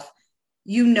yourself.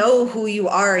 You know who you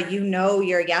are, you know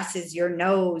your yeses, your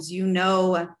nos, you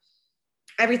know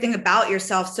everything about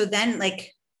yourself. So then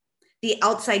like the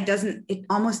outside it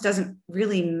almost doesn't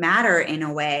really matter in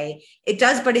a way. It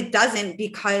does, but it doesn't,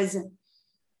 because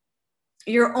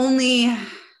you're only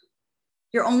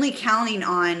counting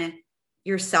on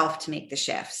yourself to make the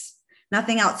shifts.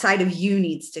 Nothing outside of you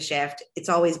needs to shift. It's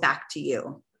always back to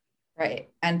you. Right.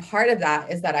 And part of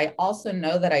that is that I also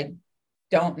know that I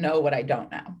don't know what I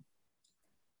don't know.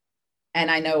 And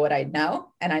I know what I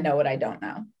know, and I know what I don't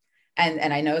know.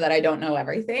 And I know that I don't know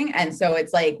everything. And so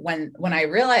it's like when I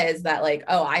realize that like,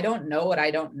 oh, I don't know what I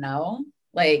don't know,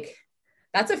 like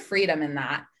that's a freedom in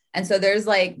that. And so there's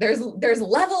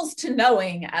levels to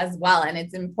knowing as well. And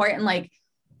it's important, like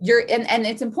and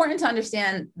it's important to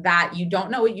understand that you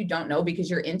don't know what you don't know, because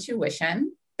your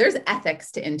intuition, there's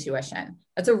ethics to intuition.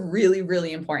 That's a really,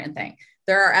 really important thing.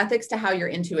 There are ethics to how your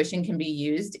intuition can be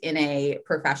used in a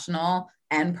professional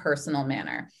and personal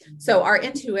manner. So our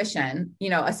intuition,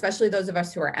 especially those of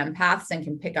us who are empaths and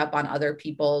can pick up on other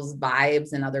people's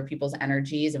vibes and other people's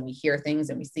energies, and we hear things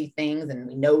and we see things and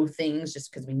we know things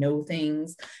just because we know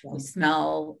things. Yeah. We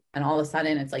smell, and all of a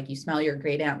sudden it's like you smell your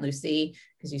great Aunt Lucy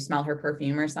because you smell her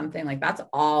perfume or something. Like that's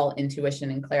all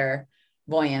intuition and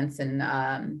clairvoyance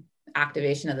and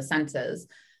activation of the senses.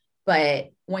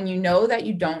 But when you know that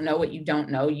you don't know what you don't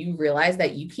know, you realize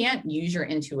that you can't use your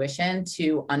intuition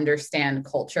to understand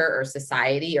culture or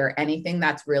society or anything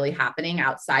that's really happening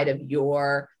outside of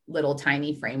your little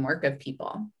tiny framework of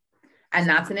people. And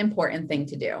that's an important thing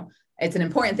to do. It's an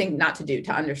important thing not to do,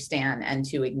 to understand and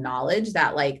to acknowledge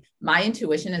that like my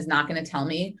intuition is not going to tell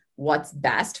me what's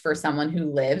best for someone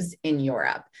who lives in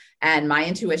Europe. And my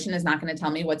intuition is not going to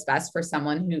tell me what's best for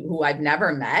someone who I've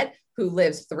never met, who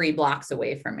lives 3 blocks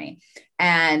away from me.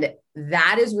 And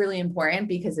that is really important,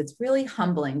 because it's really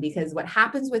humbling, because what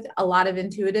happens with a lot of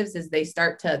intuitives is they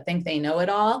start to think they know it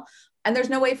all. And there's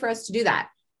no way for us to do that.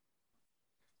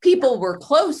 People we're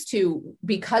close to,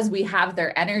 because we have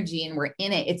their energy and we're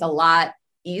in it, it's a lot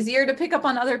easier to pick up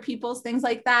on other people's things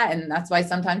like that. And that's why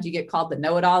sometimes you get called the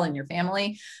know-it-all in your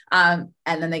family. And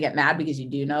then they get mad because you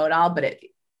do know it all, but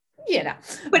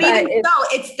but even so,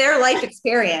 it's their life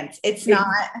experience. It's not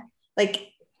like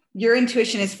your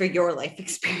intuition is for your life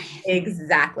experience.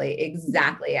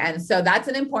 Exactly. And so that's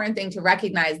an important thing to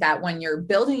recognize, that when you're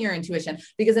building your intuition,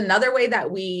 because another way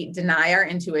that we deny our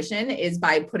intuition is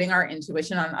by putting our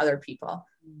intuition on other people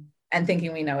and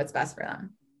thinking we know what's best for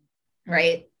them.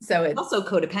 Right. So it's also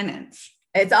codependence.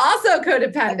 It's also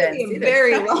codependence.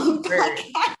 Very long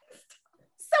podcast.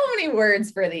 So many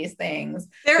words for these things.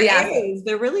 There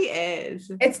really is.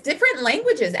 It's different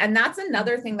languages. And that's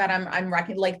another thing that I'm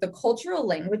reckoning, like the cultural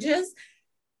languages.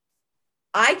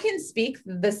 I can speak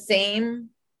the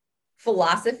same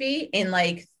philosophy in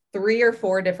like 3 or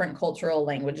 4 different cultural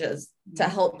languages to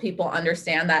help people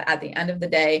understand that at the end of the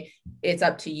day, it's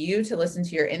up to you to listen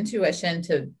to your intuition,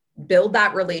 to build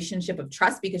that relationship of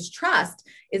trust, because trust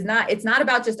is it's not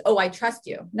about just, oh, I trust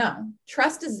you. No,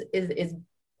 trust is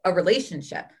a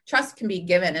relationship. Trust can be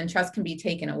given and trust can be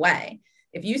taken away.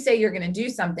 If you say you're going to do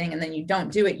something and then you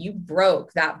don't do it, you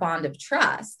broke that bond of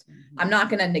trust. Mm-hmm. I'm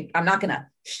not going to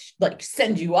like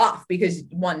send you off because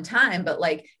one time, but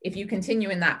like, if you continue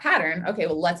in that pattern, okay,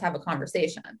 well, let's have a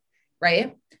conversation,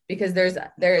 right? because there's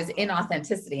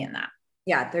inauthenticity in that.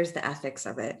 Yeah, there's the ethics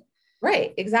of it.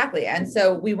 Right, exactly. And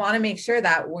so we want to make sure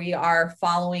that we are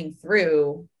following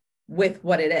through with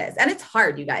what it is. And it's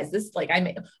hard, you guys. This, like,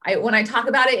 when I talk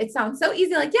about it, it sounds so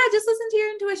easy. Like, yeah, just listen to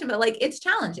your intuition. But like, it's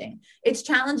challenging. It's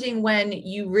challenging when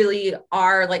you really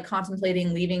are like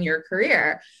contemplating leaving your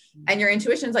career and your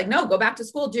intuition's like, no, go back to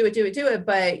school, do it.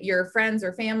 But your friends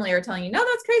or family are telling you, no,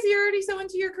 that's crazy. You're already so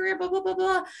into your career, blah, blah, blah,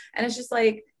 blah. And it's just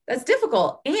like, that's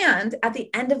difficult. And at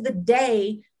the end of the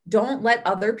day, don't let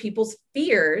other people's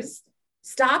fears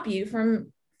stop you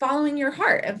from following your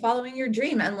heart and following your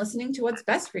dream and listening to what's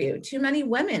best for you. Too many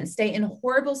women stay in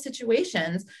horrible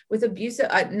situations with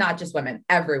abusive, not just women,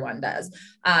 everyone does.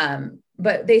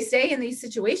 But they stay in these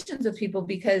situations with people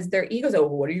because their egos, oh,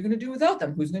 what are you going to do without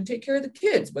them? Who's going to take care of the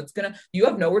kids? You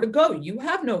have nowhere to go. You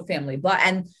have no family, blah.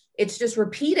 And it's just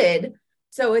repeated.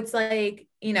 So it's like,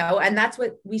 and that's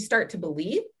what we start to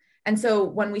believe. And so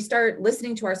when we start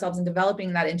listening to ourselves and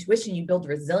developing that intuition, you build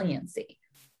resiliency.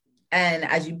 And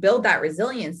as you build that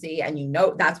resiliency and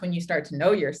that's when you start to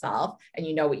know yourself and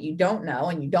you know what you don't know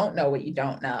and you don't know what you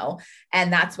don't know.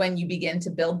 And that's when you begin to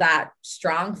build that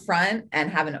strong front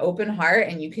and have an open heart,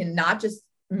 and you can not just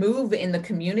move in the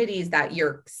communities that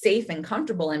you're safe and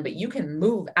comfortable in, but you can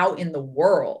move out in the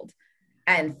world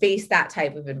and face that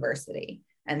type of adversity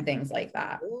and things like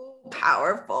that. Ooh,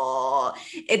 powerful.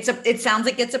 It sounds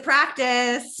like it's a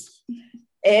practice.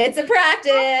 It's a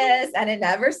practice and it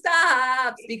never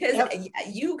stops, because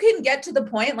you can get to the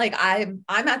point, like I'm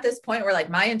at this point where like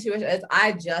my intuition is,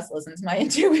 I just listen to my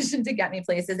intuition to get me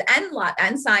places,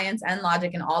 and science and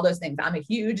logic and all those things. I'm a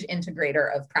huge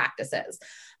integrator of practices.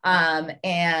 And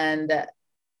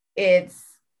it's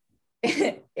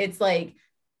like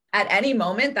at any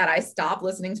moment that I stop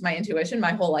listening to my intuition,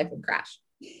 my whole life would crash.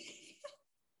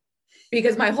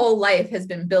 Because my whole life has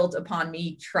been built upon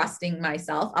me trusting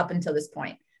myself up until this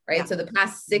point, right? Yeah. So the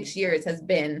past 6 years has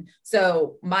been,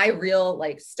 so my real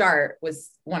like start was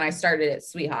when I started at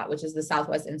SWEHAT, which is the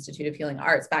Southwest Institute of Healing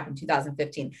Arts, back in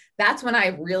 2015. That's when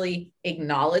I really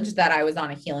acknowledged that I was on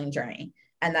a healing journey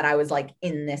and that I was like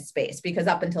in this space, because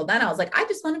up until then I was like, I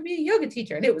just want to be a yoga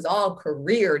teacher, and it was all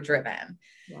career driven.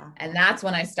 Yeah. And that's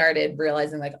when I started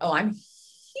realizing like, oh, I'm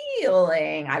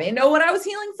healing. I didn't know what I was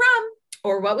healing from,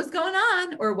 or what was going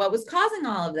on, or what was causing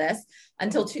all of this,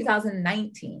 until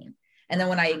 2019. And then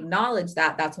when I acknowledged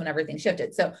that, that's when everything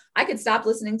shifted. So I could stop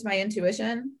listening to my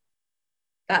intuition.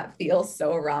 That feels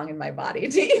so wrong in my body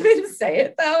to even say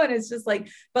it though. And it's just like,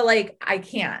 but like, I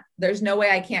can't, there's no way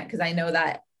I can't, because I know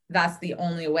that that's the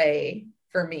only way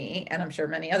for me, and I'm sure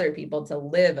many other people, to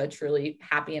live a truly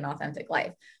happy and authentic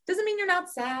life. Doesn't mean you're not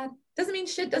sad. Doesn't mean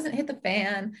shit doesn't hit the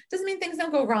fan. Doesn't mean things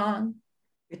don't go wrong.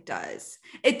 It does.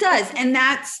 And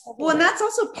that's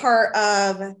also part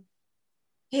of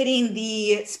hitting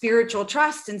the spiritual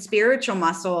trust and spiritual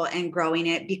muscle and growing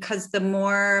it, because the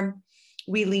more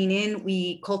we lean in,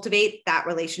 we cultivate that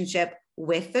relationship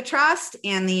with the trust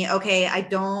and okay, I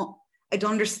don't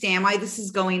understand why this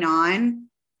is going on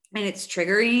and it's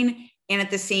triggering. And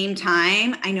at the same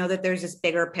time, I know that there's this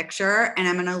bigger picture and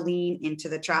I'm going to lean into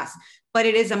the trust, but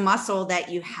it is a muscle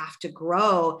that you have to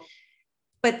grow.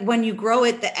 But when you grow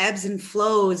it, the ebbs and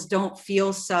flows don't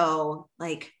feel so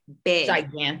like big.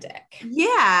 Gigantic.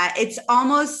 Yeah. It's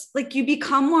almost like you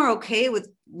become more okay with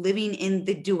living in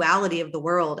the duality of the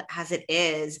world as it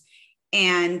is.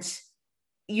 And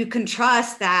you can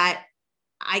trust that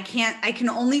I can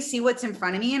only see what's in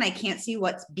front of me, and I can't see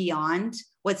what's beyond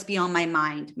my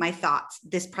mind, my thoughts,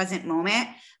 this present moment.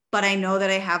 But I know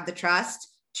that I have the trust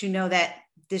to know that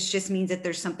this just means that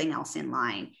there's something else in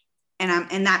line.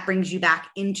 And that brings you back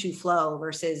into flow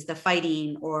versus the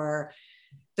fighting or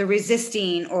the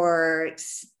resisting or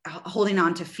holding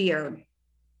on to fear.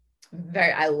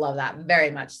 I love that.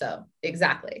 Very much so.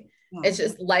 Exactly. Yeah. It's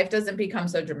just life doesn't become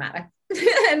so dramatic.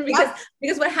 And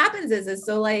because what happens is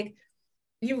so like,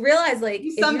 you realize like,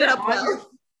 you summed it up well.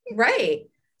 Right.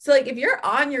 So like, if you're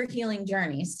on your healing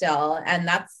journey still, and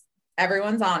that's,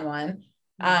 everyone's on one.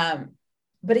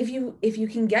 But if you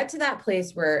can get to that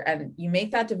place where, and you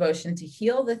make that devotion to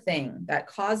heal the thing that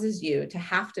causes you to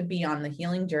have to be on the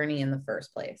healing journey in the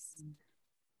first place,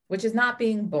 which is not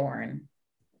being born,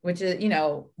 which is,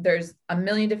 there's a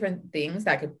million different things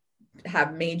that could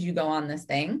have made you go on this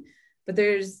thing, but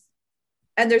there's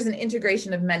an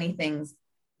integration of many things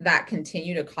that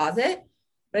continue to cause it.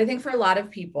 But I think for a lot of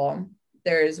people,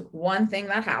 there's one thing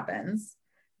that happens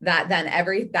that then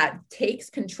that takes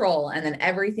control, and then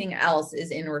everything else is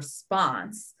in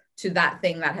response to that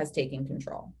thing that has taken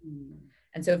control.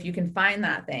 And so if you can find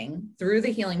that thing through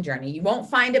the healing journey, you won't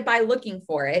find it by looking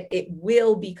for it. It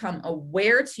will become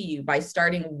aware to you by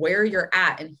starting where you're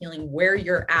at and healing where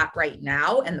you're at right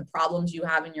now and the problems you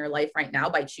have in your life right now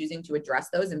by choosing to address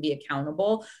those and be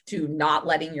accountable to not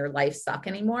letting your life suck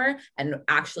anymore and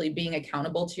actually being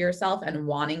accountable to yourself and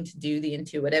wanting to do the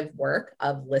intuitive work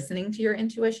of listening to your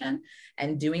intuition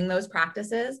and doing those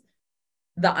practices.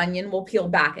 The onion will peel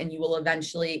back and you will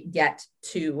eventually get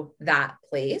to that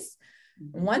place.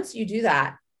 Once you do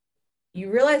that, you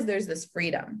realize there's this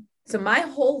freedom. So my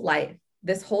whole life,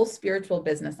 this whole spiritual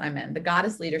business I'm in, the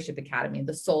Goddess Leadership Academy,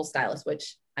 the Soul Stylist,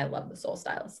 which I love the Soul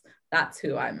Stylist. That's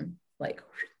who I'm like,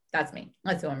 that's me.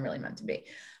 That's who I'm really meant to be.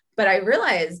 But I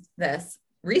realized this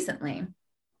recently.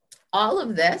 All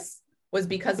of this was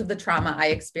because of the trauma I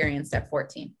experienced at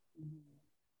 14.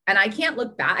 And I can't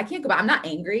look back. I can't go back. I'm not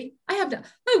angry. I have to,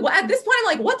 at this point, I'm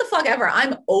like, what the fuck ever.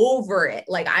 I'm over it.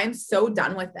 Like, I'm so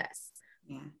done with this.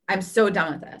 Yeah. I'm so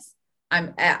done with this.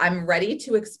 I'm ready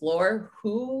to explore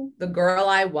who the girl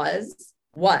I was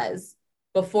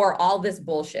before all this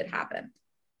bullshit happened.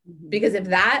 Mm-hmm. Because if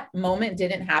that moment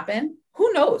didn't happen,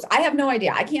 who knows? I have no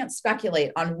idea. I can't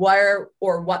speculate on where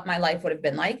or what my life would have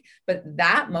been like, but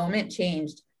that moment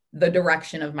changed the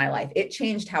direction of my life. It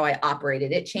changed how I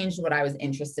operated. It changed what I was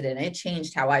interested in. It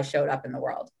changed how I showed up in the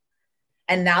world.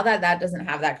 And now that that doesn't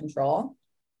have that control,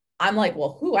 I'm like,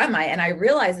 well, who am I? And I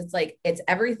realize it's like, it's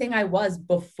everything I was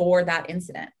before that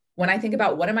incident. When I think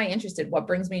about what am I interested, what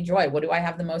brings me joy? What do I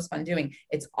have the most fun doing?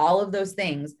 It's all of those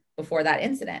things before that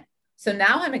incident. So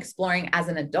now I'm exploring as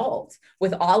an adult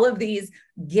with all of these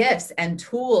gifts and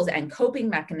tools and coping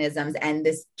mechanisms and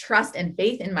this trust and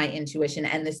faith in my intuition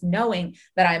and this knowing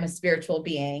that I'm a spiritual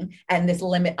being and this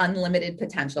unlimited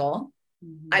potential.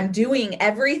 Mm-hmm. I'm doing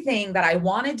everything that I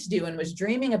wanted to do and was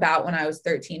dreaming about when I was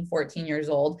 13, 14 years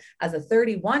old as a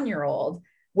 31-year-old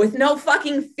with no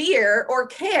fucking fear or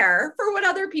care for what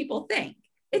other people think.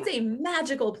 It's a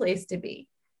magical place to be.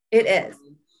 It is.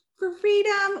 For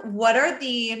freedom, what are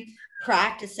the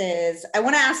practices? I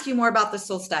want to ask you more about the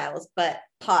Soul Stylist, but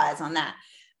pause on that.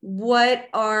 What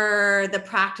are the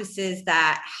practices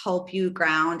that help you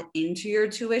ground into your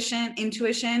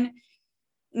intuition,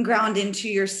 ground into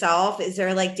yourself? Is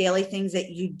there like daily things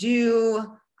that you do?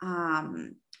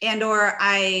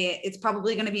 It's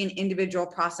probably going to be an individual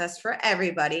process for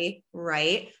everybody,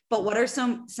 right? But what are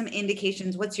some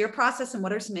indications? What's your process, and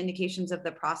what are some indications of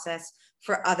the process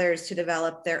for others to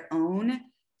develop their own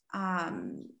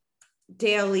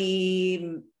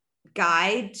daily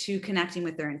guide to connecting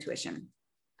with their intuition?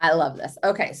 I love this.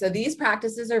 Okay. So these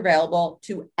practices are available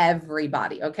to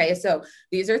everybody. Okay. So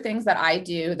these are things that I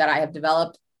do that I have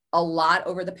developed a lot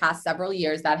over the past several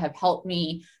years that have helped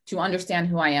me to understand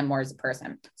who I am more as a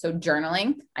person. So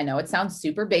journaling, I know it sounds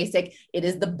super basic. It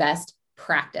is the best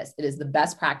practice. It is the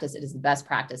best practice. It is the best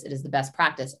practice. It is the best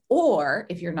practice. Or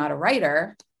if you're not a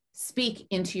writer, speak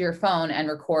into your phone and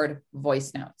record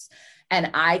voice notes.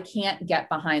 And I can't get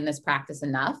behind this practice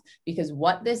enough, because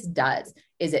what this does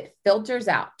is it filters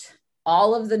out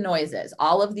all of the noises,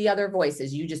 all of the other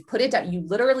voices. You just put it down. You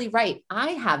literally write,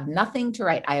 I have nothing to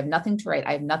write. I have nothing to write.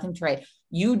 I have nothing to write.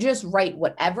 You just write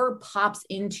whatever pops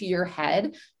into your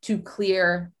head to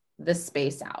clear the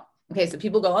space out. Okay. So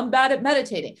people go, I'm bad at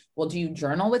meditating. Well, do you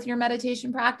journal with your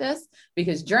meditation practice?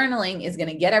 Because journaling is going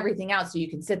to get everything out so you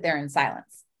can sit there in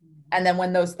silence. And then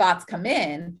when those thoughts come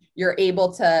in, you're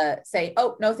able to say,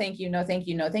 oh, no, thank you. No, thank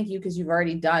you. No, thank you. Because you've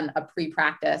already done a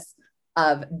pre-practice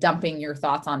of dumping your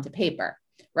thoughts onto paper,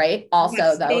 right?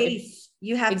 Also, though,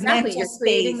 you have exactly, you're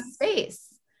creating the space.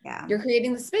 Yeah. You're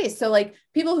creating the space. So like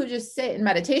people who just sit in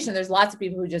meditation, there's lots of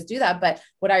people who just do that. But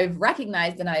what I've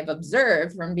recognized and I've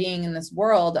observed from being in this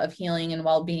world of healing and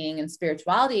well-being and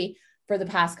spirituality for the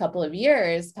past couple of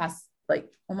years, past like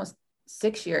almost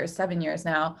 6 years, 7 years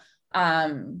now,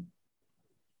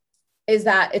 is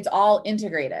that it's all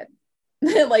integrated.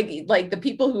 like the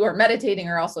people who are meditating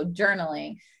are also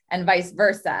journaling and vice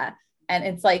versa. And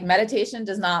it's like meditation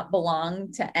does not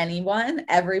belong to anyone.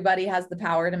 Everybody has the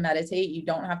power to meditate. You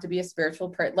don't have to be a spiritual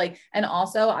person. And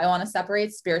also I want to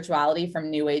separate spirituality from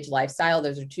new age lifestyle.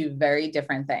 Those are two very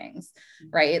different things,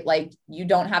 right? Like you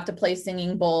don't have to play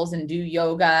singing bowls and do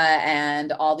yoga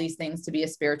and all these things to be a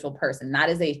spiritual person. That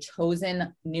is a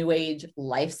chosen new age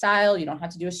lifestyle. You don't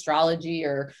have to do astrology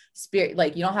or spirit.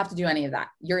 Like you don't have to do any of that.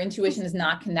 Your intuition is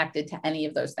not connected to any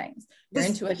of those things. Your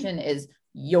intuition is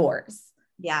yours.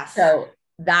 Yeah. So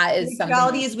that is something.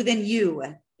 Spirituality is within you.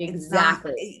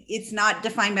 Exactly. It's not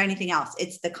defined by anything else.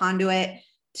 It's the conduit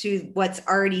to what's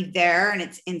already there, and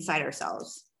it's inside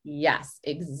ourselves. Yes,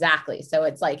 exactly. So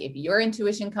it's like, if your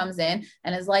intuition comes in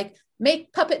and is like,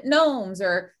 make puppet gnomes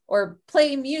or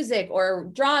play music or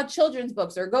draw children's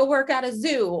books or go work at a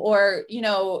zoo or,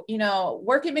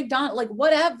 work at McDonald's, like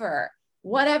whatever,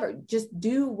 just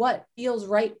do what feels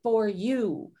right for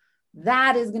you.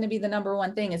 That is going to be the number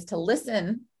one thing, is to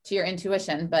listen to your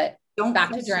intuition. But Don't back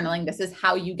to journaling, this is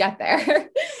how you get there.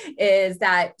 Is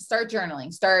that start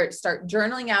journaling, start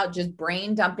journaling out, just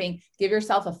brain dumping. Give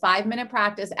yourself a 5-minute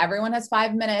practice. Everyone has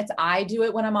 5 minutes. I do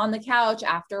it when I'm on the couch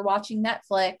after watching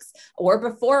Netflix or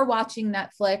before watching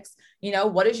Netflix.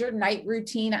 What does your night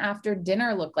routine after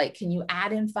dinner look like? Can you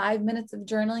add in 5 minutes of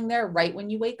journaling there right when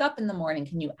you wake up in the morning?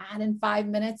 Can you add in 5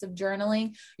 minutes of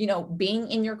journaling, being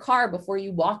in your car before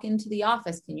you walk into the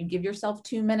office? Can you give yourself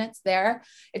 2 minutes there?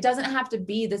 It doesn't have to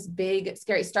be this big,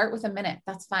 scary. Start with a minute.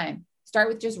 That's fine. Start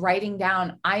with just writing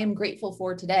down, I am grateful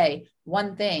for today,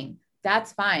 one thing.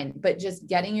 That's fine. But just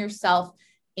getting yourself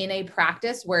in a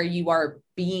practice where you are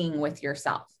being with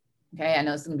yourself. Okay. I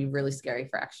know it's going to be really scary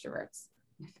for extroverts.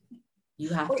 You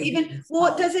have to even,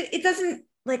 well, it doesn't,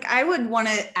 like, I would want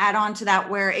to add on to that,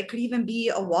 where it could even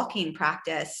be a walking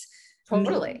practice.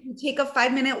 Totally. Maybe you take a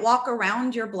 5-minute walk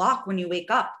around your block when you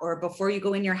wake up, or before you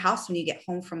go in your house when you get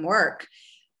home from work,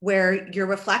 where you're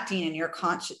reflecting and you're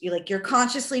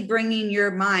consciously bringing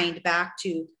your mind back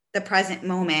to the present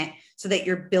moment, so that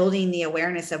you're building the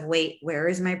awareness of, wait, where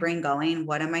is my brain going?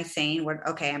 What am I saying?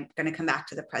 Okay, I'm going to come back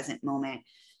to the present moment.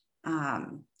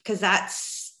 Because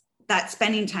that's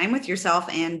spending time with yourself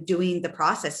and doing the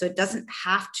process. So it doesn't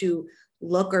have to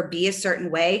look or be a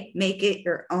certain way. Make it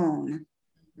your own,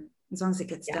 as long as it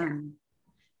gets done.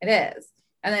 It is.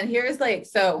 And then here's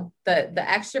so the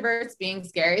extroverts being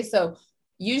scary. So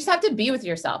you just have to be with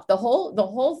yourself. The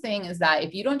whole thing is that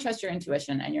if you don't trust your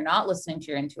intuition and you're not listening to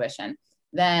your intuition,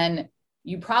 then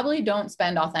you probably don't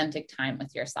spend authentic time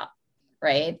with yourself,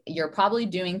 right? You're probably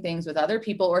doing things with other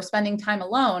people or spending time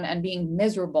alone and being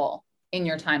miserable in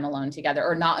your time alone together,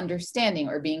 or not understanding,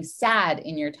 or being sad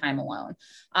in your time alone,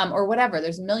 or whatever.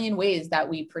 There's a million ways that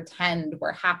we pretend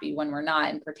we're happy when we're not,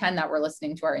 and pretend that we're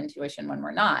listening to our intuition when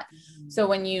we're not. So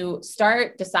when you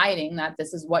start deciding that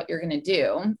this is what you're going to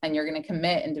do, and you're going to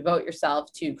commit and devote yourself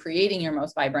to creating your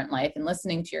most vibrant life and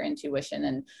listening to your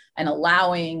intuition and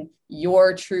allowing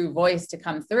your true voice to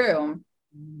come through,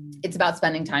 it's about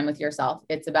spending time with yourself.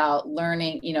 It's about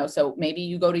learning, so maybe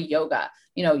you go to yoga.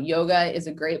 Yoga is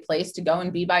a great place to go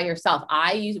and be by yourself.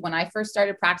 When I first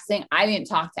started practicing, I didn't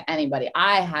talk to anybody.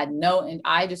 And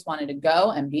I just wanted to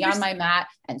go and be on my mat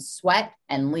and sweat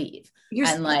and leave.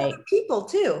 And like people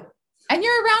too. And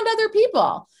you're around other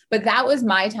people. But that was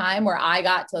my time where I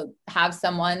got to have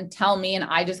someone tell me, and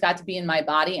I just got to be in my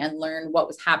body and learn what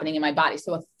was happening in my body.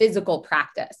 So a physical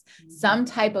practice, some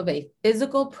type of a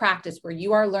physical practice where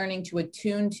you are learning to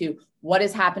attune to what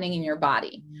is happening in your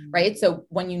body, right? So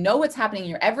when you know what's happening in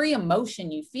your, every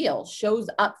emotion you feel shows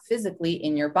up physically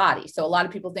in your body. So a lot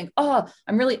of people think, oh,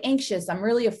 I'm really anxious, I'm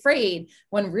really afraid,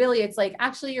 when really it's like,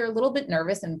 actually, you're a little bit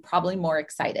nervous and probably more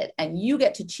excited, and you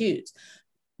get to choose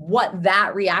what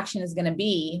that reaction is going to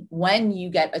be when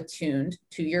you get attuned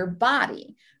to your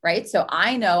body, right? So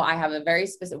I know I have a very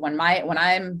specific, when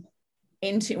I'm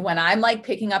like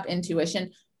picking up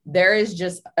intuition, there is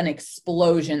just an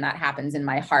explosion that happens in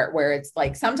my heart, where it's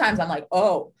like, sometimes I'm like,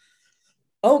 oh,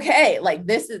 okay, like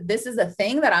this is a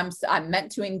thing that I'm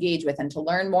meant to engage with and to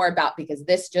learn more about, because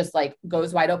this just like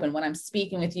goes wide open when I'm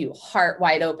speaking with you, heart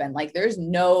wide open. Like there's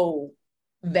no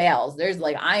veils. There's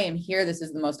like, I am here. This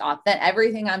is the most authentic,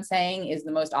 everything I'm saying is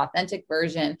the most authentic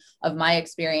version of my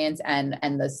experience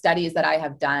and the studies that I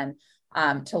have done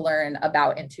to learn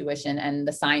about intuition and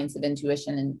the science of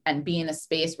intuition, and be in a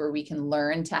space where we can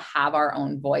learn to have our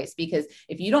own voice. Because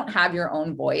if you don't have your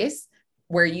own voice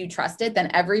where you trust it, then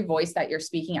every voice that you're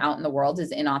speaking out in the world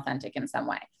is inauthentic in some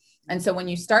way. And so when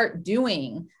you start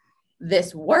doing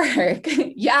this work,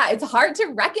 yeah, it's hard to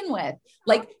reckon with.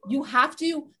 Like, you have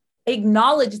to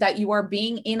acknowledge that you are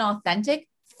being inauthentic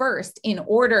first in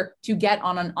order to get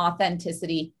on an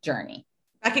authenticity journey.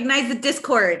 Recognize the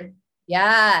discord.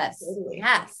 Yes. Totally.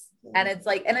 Yes. And it's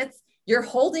like, you're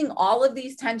holding all of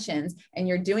these tensions and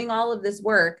you're doing all of this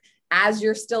work as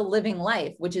you're still living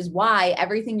life, which is why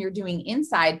everything you're doing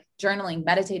inside, journaling,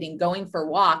 meditating, going for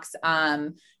walks,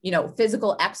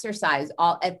 physical exercise,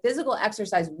 physical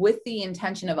exercise with the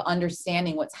intention of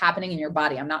understanding what's happening in your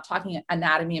body. I'm not talking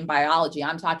anatomy and biology.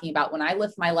 I'm talking about when I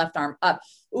lift my left arm up,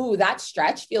 ooh, that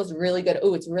stretch feels really good.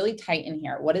 Ooh, it's really tight in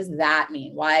here. What does that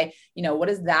mean? Why, what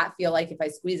does that feel like if I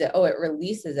squeeze it? Oh, it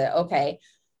releases it. Okay.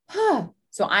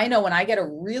 So I know when I get a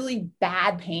really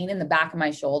bad pain in the back of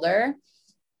my shoulder,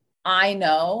 I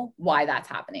know why that's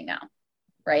happening now.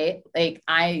 right?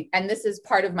 And this is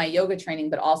part of my yoga training,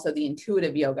 but also the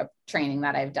intuitive yoga training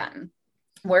that I've done,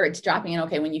 where it's dropping in,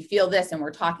 okay, when you feel this, and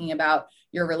we're talking about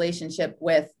your relationship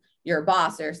with your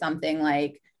boss or something,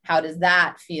 like, how does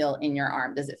that feel in your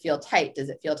arm? Does it feel tight? Does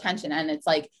it feel tension? And it's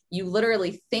like, you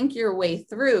literally think your way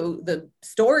through the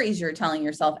stories you're telling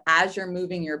yourself as you're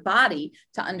moving your body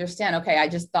to understand, okay, I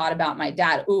just thought about my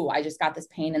dad. Ooh, I just got this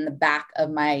pain in the back of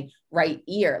my right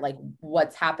ear. Like,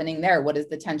 what's happening there? What is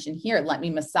the tension here? Let me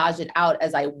massage it out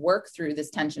as I work through this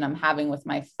tension I'm having with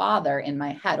my father in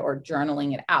my head, or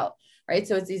journaling it out. Right.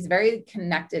 So it's these very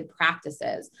connected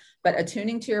practices, but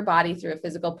attuning to your body through a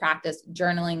physical practice,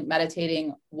 journaling,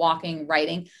 meditating, walking,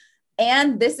 writing.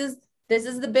 And this is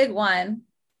the big one.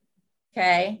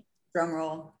 Okay. Drum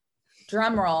roll.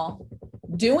 Drum roll.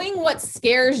 Doing what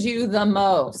scares you the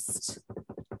most.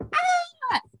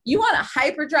 You want to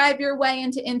hyperdrive your way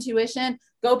into intuition?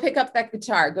 Go pick up that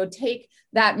guitar, go take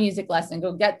that music lesson,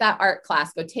 go get that art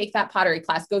class, go take that pottery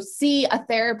class, go see a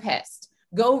therapist.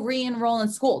 Go re-enroll in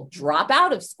school, drop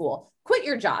out of school, quit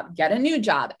your job, get a new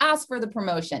job, ask for the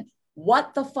promotion,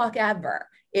 what the fuck ever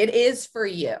it is for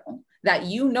you that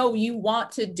you know you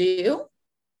want to do,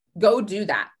 go do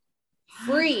that.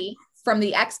 Free from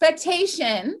the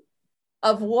expectation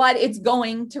of what it's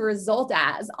going to result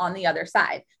as on the other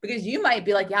side. Because you might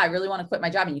be like, yeah, I really want to quit my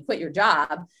job, and you quit your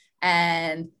job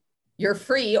and you're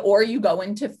free, or you go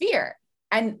into fear.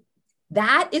 And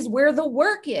that is where the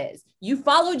work is. You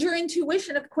followed your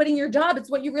intuition of quitting your job. It's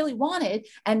what you really wanted.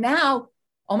 And now,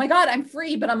 oh my God, I'm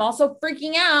free, but I'm also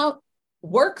freaking out.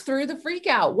 Work through the freak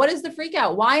out. What is the freak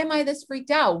out? Why am I this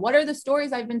freaked out? What are the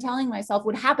stories I've been telling myself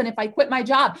would happen if I quit my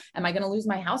job? Am I going to lose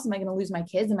my house? Am I going to lose my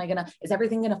kids? Is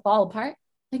everything going to fall apart?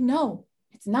 Like, no,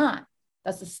 it's not.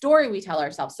 That's the story we tell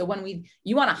ourselves. So when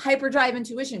you want to hyperdrive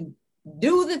intuition,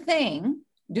 do the thing,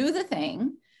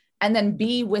 and then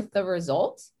be with the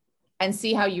results and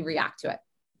see how you react to it.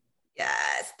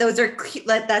 Yes.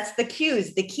 That's the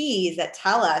cues, the keys that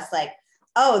tell us, like,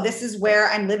 oh, this is where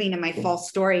I'm living in my false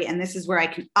story, and this is where I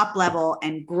can up level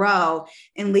and grow.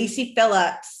 And Lacy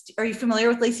Phillips, are you familiar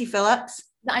with Lacy Phillips?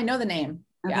 I know the name.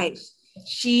 Okay. Yeah.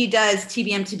 She does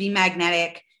TBM to be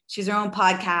magnetic. She has her own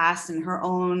podcast and her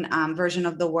own version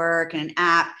of the work and an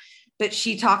app. But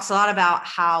she talks a lot about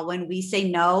how when we say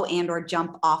no and or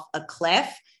jump off a cliff,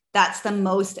 that's the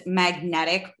most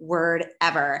magnetic word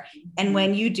ever. And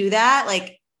when you do that,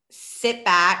 like, sit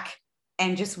back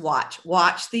and just watch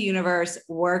the universe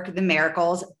work the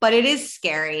miracles. But it is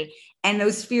scary. And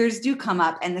those fears do come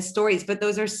up, and the stories, but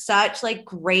those are such like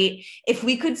great, if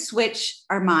we could switch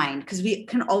our mind, because we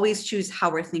can always choose how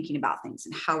we're thinking about things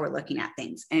and how we're looking at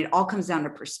things. And it all comes down to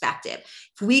perspective.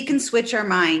 If we can switch our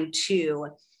mind to,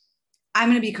 I'm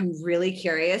going to become really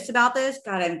curious about this.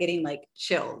 God, I'm getting like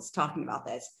chills talking about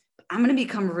this. I'm going to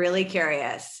become really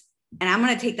curious, and I'm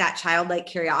going to take that childlike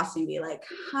curiosity and be like,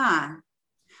 I'm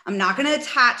not going to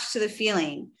attach to the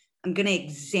feeling. I'm going to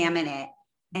examine it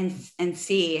and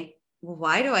see, well,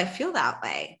 why do I feel that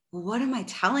way? Well, what am I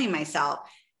telling myself?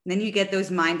 And then you get those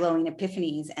mind-blowing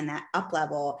epiphanies and that up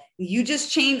level. You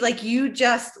just changed, like, you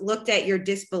just looked at your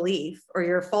disbelief or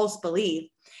your false belief,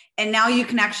 and now you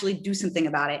can actually do something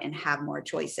about it and have more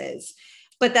choices.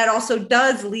 But that also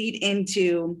does lead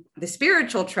into the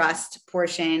spiritual trust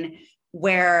portion,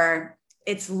 where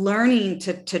it's learning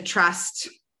to trust,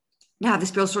 have the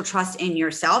spiritual trust in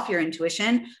yourself, your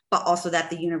intuition, but also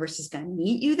that the universe is going to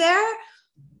meet you there.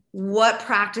 What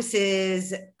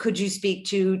practices could you speak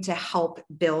to help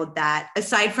build that,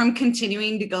 aside from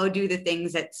continuing to go do the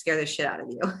things that scare the shit out of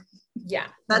you? Yeah,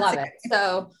 love it.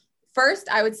 So first,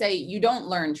 I would say you don't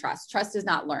learn trust. Trust is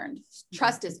not learned.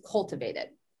 Trust is cultivated.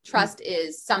 Trust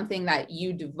is something that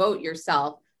you devote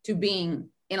yourself to being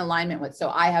in alignment with. So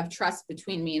I have trust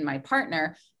between me and my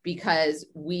partner because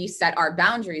we set our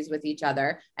boundaries with each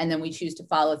other, and then we choose to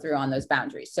follow through on those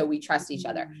boundaries. So we trust each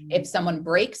other. If someone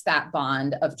breaks that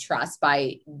bond of trust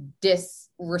by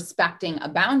disrespecting a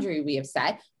boundary we have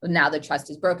set, now the trust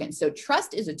is broken. So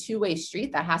trust is a two-way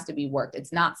street that has to be worked.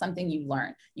 It's not something you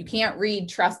learn. You can't read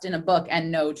trust in a book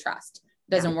and know trust.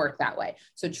 Doesn't work that way.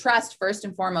 So trust, first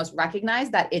and foremost,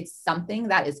 recognize that it's something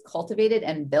that is cultivated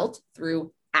and built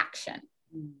through action.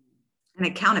 And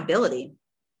accountability.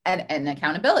 And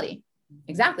accountability.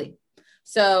 Exactly.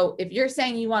 So if you're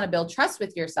saying you want to build trust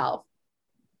with yourself,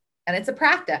 and it's a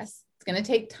practice, it's going to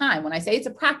take time. When I say it's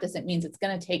a practice, it means it's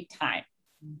going to take time.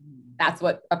 That's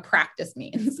what a practice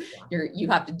means. You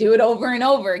have to do it over and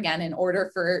over again in order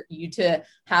for you to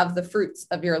have the fruits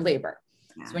of your labor.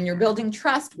 So when you're building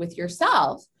trust with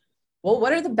yourself, well,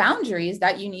 what are the boundaries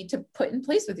that you need to put in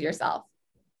place with yourself?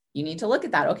 You need to look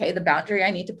at that. Okay, the boundary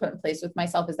I need to put in place with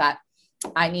myself is that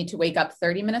I need to wake up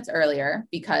 30 minutes earlier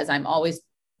because I'm always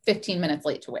 15 minutes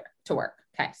late to work.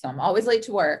 Okay. So I'm always late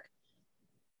to work.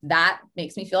 That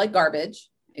makes me feel like garbage.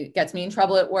 It gets me in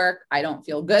trouble at work. I don't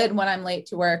feel good when I'm late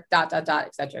to work, ... et cetera,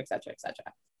 et cetera, et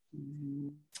cetera.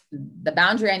 The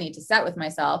boundary I need to set with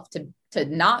myself to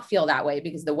not feel that way,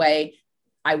 because the way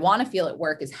I want to feel at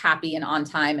work is happy and on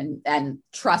time and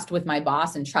trust with my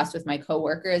boss and trust with my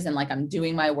coworkers. And like, I'm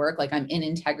doing my work, like I'm in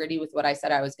integrity with what I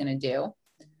said I was going to do,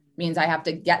 means I have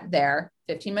to get there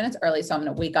 15 minutes early. So I'm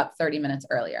going to wake up 30 minutes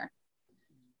earlier.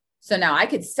 So now I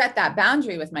could set that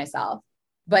boundary with myself,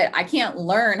 but I can't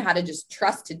learn how to just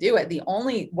trust to do it. The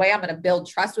only way I'm going to build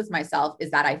trust with myself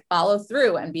is that I follow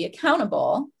through and be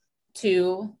accountable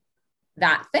to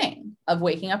that thing of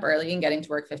waking up early and getting to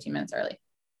work 15 minutes early.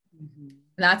 Mm-hmm.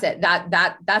 And that's it.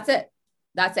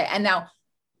 That's it. And now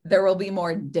there will be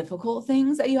more difficult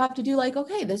things that you have to do. Like,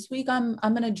 okay, this week I'm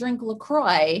going to drink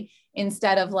LaCroix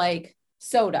instead of like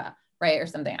soda, right? Or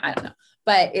something. I don't know,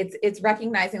 but it's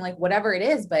recognizing like whatever it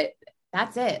is, but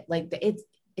that's it. Like it's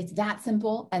that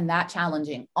simple and that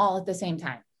challenging all at the same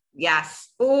time. Yes.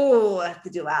 Oh, the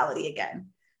duality again.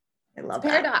 I love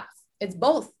it's paradox. It's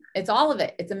both. It's all of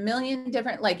it. It's a million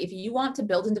different, like if you want to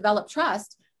build and develop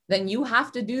trust, then you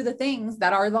have to do the things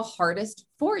that are the hardest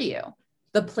for you.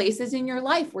 The places in your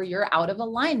life where you're out of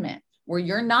alignment, where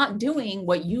you're not doing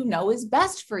what you know is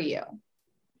best for you.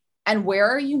 And where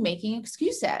are you making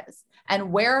excuses?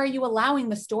 And where are you allowing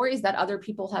the stories that other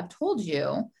people have told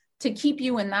you to keep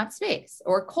you in that space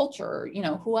or culture,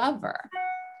 whoever,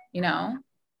 Yeah.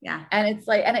 And it's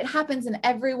like, and it happens in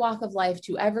every walk of life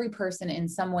to every person in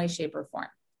some way, shape, or form.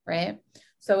 Right.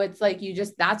 So it's like,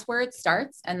 that's where it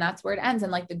starts and that's where it ends.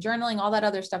 And like the journaling, all that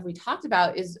other stuff we talked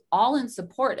about is all in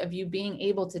support of you being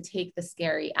able to take the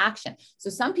scary action. So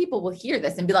some people will hear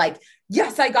this and be like,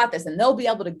 yes, I got this. And they'll be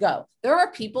able to go. There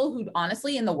are people who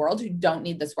honestly in the world who don't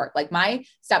need this work. Like my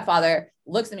stepfather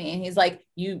looks at me and he's like,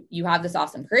 you have this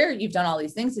awesome career. You've done all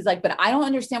these things. He's like, but I don't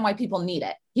understand why people need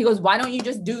it. He goes, why don't you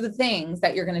just do the things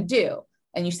that you're going to do?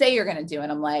 And you say you're going to do.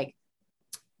 And I'm like,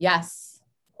 yes,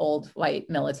 old white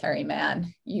military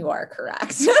man, you are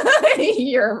correct.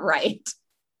 You're right.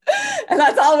 And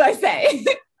that's all I say,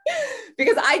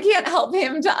 because I can't help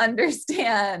him to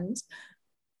understand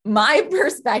my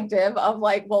perspective of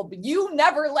like, well, you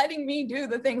never letting me do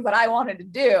the things that I wanted to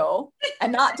do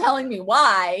and not telling me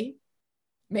why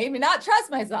made me not trust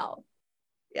myself.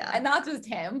 Yeah. And not just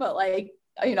him, but like,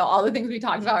 all the things we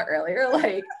talked about earlier,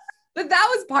 like, but that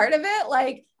was part of it.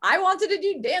 Like I wanted to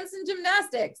do dance and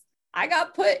gymnastics. I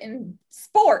got put in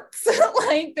sports.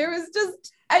 Like there was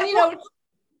just, and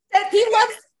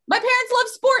my parents love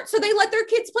sports. So they let their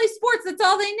kids play sports. That's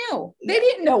all they knew. They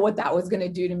didn't know what that was going to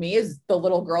do to me as the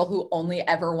little girl who only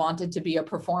ever wanted to be a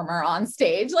performer on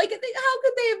stage. Like, how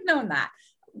could they have known that?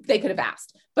 They could have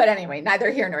asked, but anyway,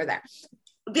 neither here nor there.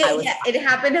 Yeah, it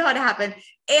happened how it happened.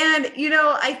 And,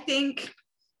 I think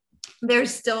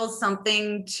there's still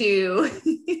something to,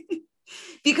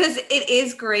 because it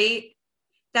is great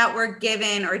that we're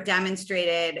given or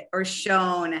demonstrated or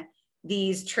shown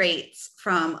these traits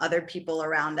from other people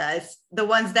around us, the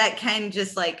ones that can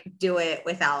just like do it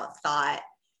without thought.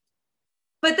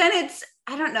 But then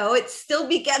I don't know, it still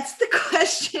begets the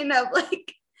question of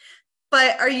like,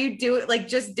 but are you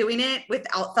just doing it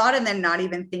without thought and then not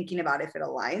even thinking about if it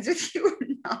aligns with you or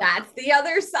not? That's the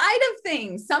other side of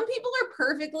things. Some people are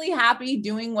perfectly happy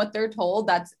doing what they're told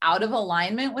that's out of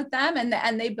alignment with them,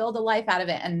 and they build a life out of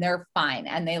it and they're fine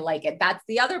and they like it. That's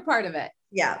the other part of it.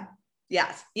 Yeah.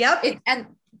 Yes. Yep. And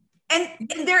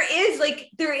there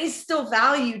is still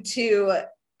value to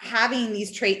having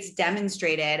these traits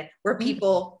demonstrated where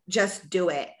people just do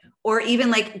it. Or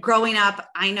even like growing up,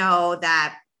 I know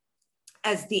that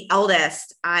as the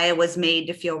eldest, I was made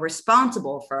to feel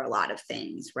responsible for a lot of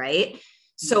things, right?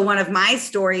 So one of my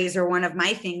stories or one of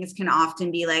my things can often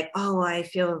be like, oh, I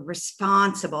feel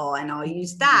responsible, and I'll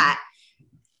use that.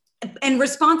 And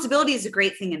responsibility is a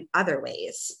great thing in other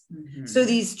ways. Mm-hmm. So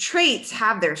these traits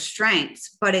have their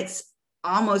strengths, but it's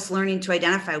almost learning to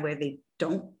identify where they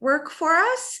don't work for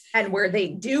us and where they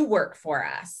do work for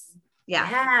us. Yeah.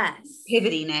 Yes.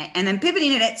 Pivoting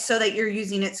it so that you're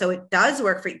using it so it does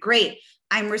work for you. Great.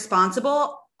 I'm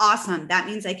responsible. Awesome. That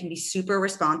means I can be super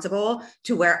responsible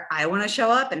to where I want to show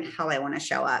up and how I want to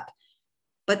show up.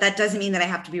 But that doesn't mean that I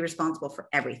have to be responsible for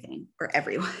everything or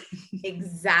everyone.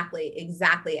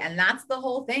 Exactly. And that's the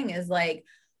whole thing is like,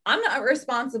 I'm not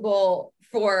responsible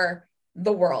for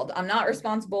the world. I'm not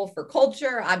responsible for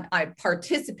culture. I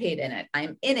participate in it.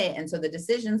 I'm in it. And so the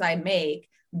decisions I make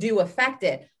do affect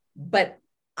it, but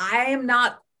I am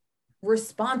not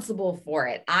responsible for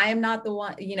it. I am not the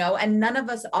one, and none of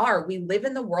us are. We live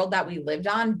in the world that we lived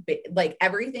on. Like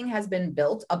everything has been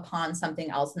built upon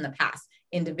something else in the past,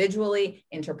 individually,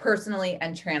 interpersonally,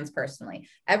 and transpersonally.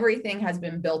 Everything has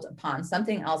been built upon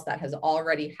something else that has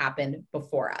already happened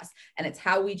before us. And it's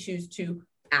how we choose to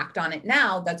act on it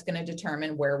now that's going to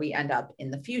determine where we end up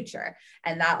in the future.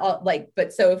 And that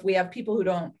but so if we have people who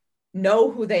don't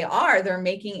know who they are, they're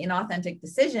making inauthentic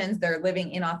decisions, they're living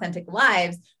inauthentic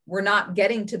lives, we're not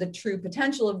getting to the true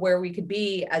potential of where we could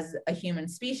be as a human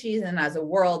species and as a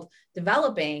world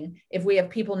developing if we have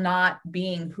people not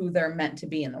being who they're meant to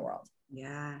be in the world.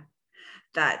 Yeah,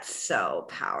 that's so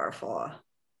powerful.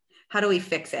 How do we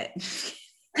fix it?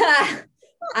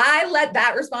 I let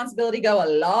that responsibility go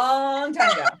a long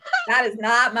time ago. That is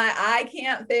not I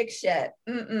can't fix shit.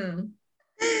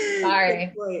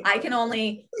 Sorry. I can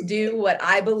only do what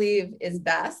I believe is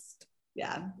best.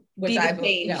 Yeah. Which I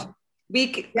believe, that's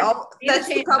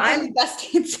probably the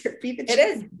best answer. Be the change. It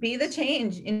is. Be the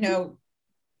change.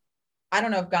 I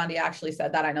don't know if Gandhi actually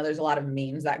said that. I know there's a lot of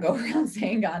memes that go around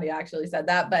saying Gandhi actually said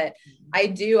that, but I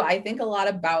think a lot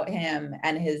about him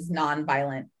and his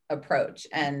nonviolent approach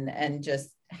and just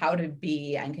how to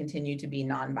be and continue to be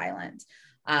nonviolent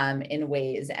in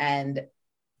ways. And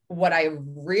what I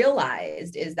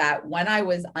realized is that when I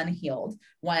was unhealed,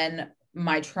 when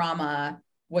my trauma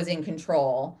was in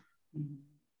control,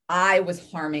 I was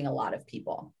harming a lot of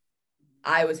people.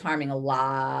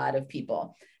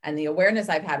 And the awareness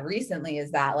I've had recently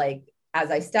is that, like,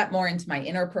 as I step more into my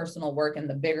interpersonal work and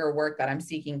the bigger work that I'm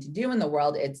seeking to do in the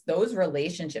world, it's those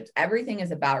relationships. Everything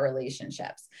is about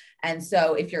relationships. And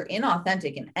so if you're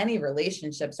inauthentic in any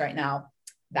relationships right now,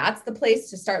 that's the place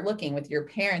to start looking with your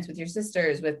parents, with your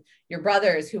sisters, with your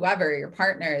brothers, whoever, your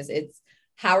partners. It's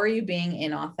how are you being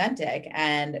inauthentic?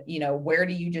 And, where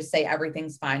do you just say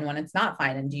everything's fine when it's not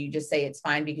fine? And do you just say it's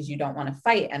fine because you don't want to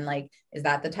fight? And like, is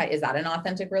that an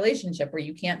authentic relationship where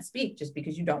you can't speak just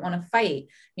because you don't want to fight,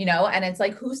 and it's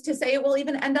like, who's to say it will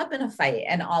even end up in a fight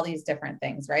and all these different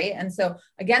things. Right. And so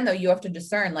again, though, you have to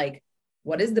discern, like,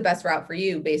 what is the best route for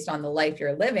you based on the life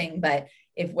you're living? But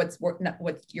if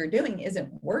what you're doing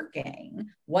isn't working,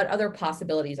 what other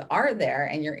possibilities are there?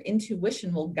 And your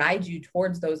intuition will guide you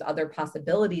towards those other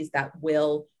possibilities that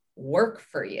will work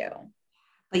for you.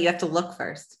 But you have to look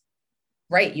first.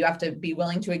 Right. You have to be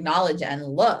willing to acknowledge and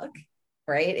look,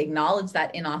 right? Acknowledge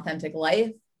that inauthentic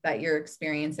life that you're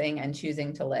experiencing and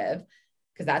choosing to live,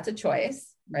 because that's a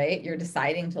choice, right? You're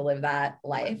deciding to live that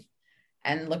life,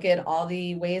 and look at all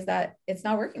the ways that it's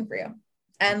not working for you.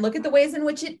 And look at the ways in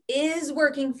which it is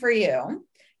working for you,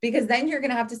 because then you're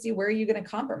going to have to see where are you going to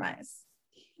compromise.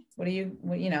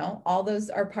 All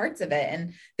those are parts of it.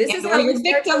 And this is how your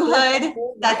victimhood.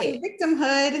 That's your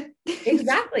victimhood.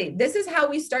 Exactly. This is how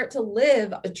we start to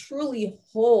live a truly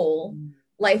whole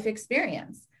life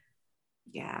experience.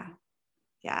 Yeah.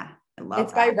 Yeah. I love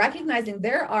it's that. By recognizing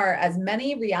there are as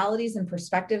many realities and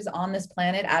perspectives on this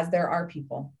planet as there are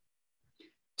people.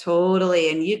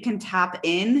 Totally. And you can tap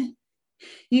in.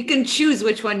 You can choose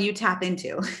which one you tap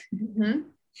into. Mm-hmm.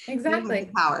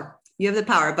 Exactly. You have the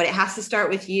power, but it has to start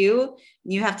with you.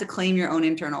 You have to claim your own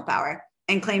internal power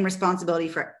and claim responsibility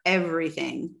for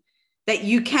everything that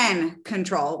you can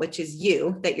control, which is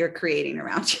you, that you're creating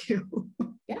around you.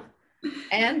 Yeah.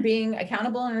 And being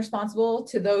accountable and responsible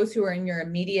to those who are in your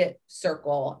immediate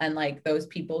circle and like those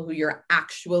people who you're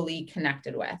actually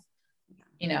connected with.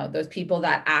 Those people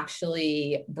that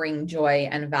actually bring joy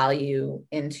and value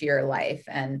into your life.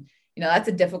 And, that's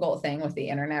a difficult thing with the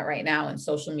internet right now and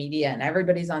social media, and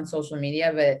everybody's on social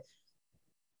media, but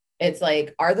it's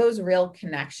like, are those real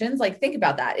connections? Like, think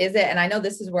about that. Is it? And I know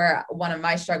this is where one of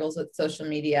my struggles with social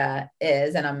media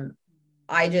is, and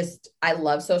I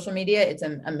love social media. It's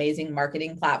an amazing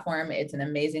marketing platform. It's an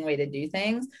amazing way to do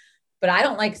things. But I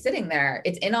don't like sitting there.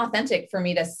 It's inauthentic for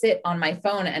me to sit on my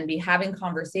phone and be having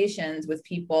conversations with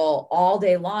people all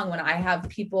day long when I have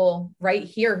people right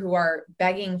here who are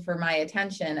begging for my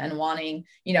attention and wanting,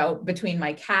 between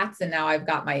my cats, and now I've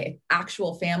got my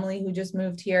actual family who just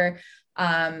moved here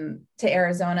to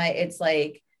Arizona. It's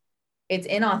like, it's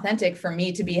inauthentic for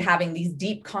me to be having these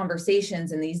deep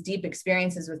conversations and these deep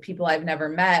experiences with people I've never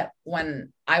met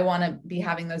when I want to be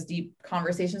having those deep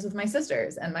conversations with my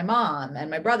sisters and my mom and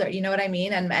my brother, you know what I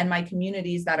mean? And my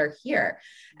communities that are here.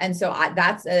 And so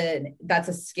that's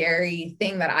a scary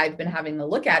thing that I've been having to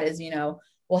look at is,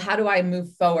 well, how do I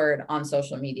move forward on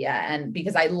social media? And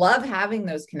because I love having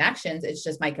those connections, it's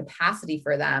just my capacity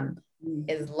for them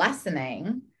is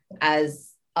lessening as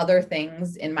other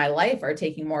things in my life are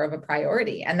taking more of a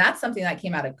priority. And that's something that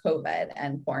came out of COVID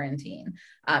and quarantine.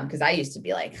 Because I used to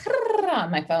be like,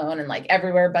 on my phone and like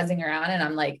everywhere buzzing around. And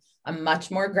I'm like, I'm much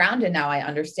more grounded now. I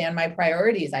understand my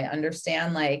priorities. I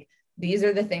understand like, these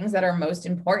are the things that are most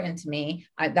important to me,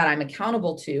 that I'm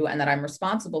accountable to and that I'm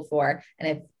responsible for. And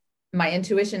if my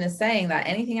intuition is saying that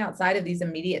anything outside of these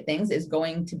immediate things is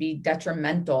going to be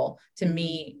detrimental to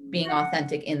me being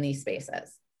authentic in these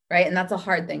spaces, right? And that's a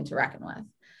hard thing to reckon with.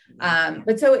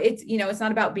 But so it's, you know, it's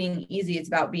not about being easy. It's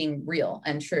about being real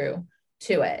and true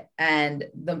to it. And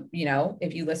the, you know,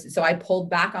 if you listen, so I pulled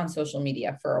back on social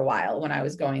media for a while when I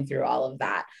was going through all of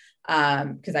that,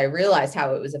 because I realized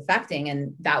how it was affecting,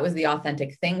 and that was the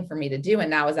authentic thing for me to do. And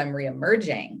now as I'm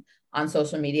reemerging on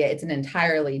social media, it's an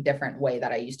entirely different way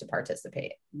that I used to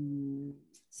participate.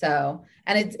 So,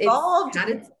 and it's had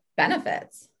its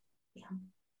benefits,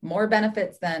 more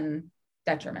benefits than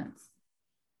detriments.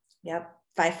 Yep.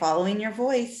 By following your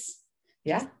voice.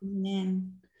 Yeah.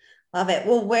 Love it.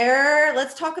 Well,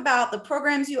 let's talk about the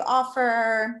programs you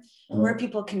offer, where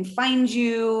people can find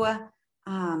you,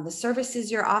 the services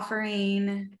you're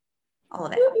offering, all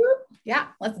of it. Yeah,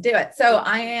 let's do it. So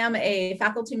I am a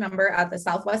faculty member at the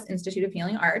Southwest Institute of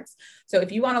Healing Arts. So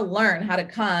if you want to learn how to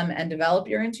come and develop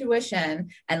your intuition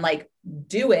and like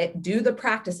do the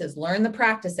practices, learn the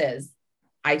practices,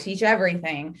 I teach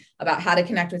everything about how to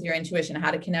connect with your intuition, how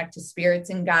to connect to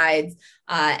spirits and guides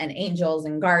and angels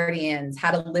and guardians, how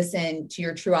to listen to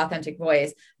your true authentic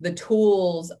voice, the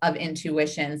tools of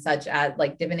intuition, such as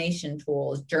like divination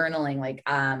tools, journaling, like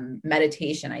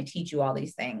meditation. I teach you all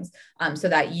these things so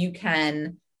that you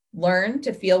can learn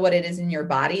to feel what it is in your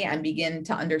body and begin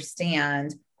to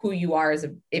understand who you are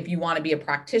if you want to be a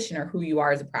practitioner, who you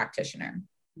are as a practitioner.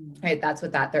 Right. That's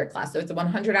what that third class. So it's a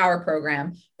 100-hour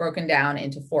program broken down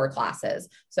into 4 classes.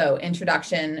 So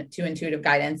introduction to intuitive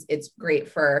guidance. It's great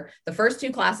for the first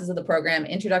 2 classes of the program,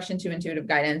 introduction to intuitive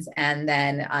guidance, and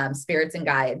then spirits and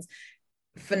guides.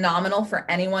 Phenomenal for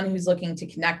anyone who's looking to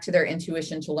connect to their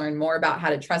intuition, to learn more about how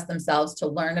to trust themselves, to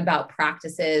learn about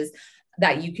practices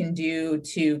that you can do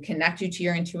to connect you to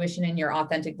your intuition and your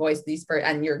authentic voice,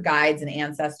 and your guides and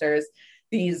ancestors.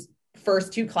 These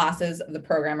first 2 classes of the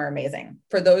program are amazing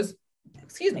for those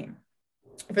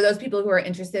people who are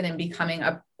interested in becoming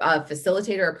a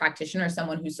facilitator, a practitioner,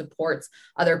 someone who supports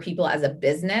other people as a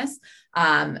business.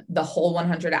 The whole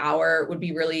 100-hour would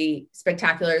be really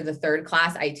spectacular. The third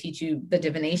class, I teach you the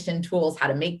divination tools, how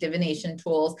to make divination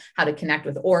tools, how to connect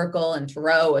with Oracle and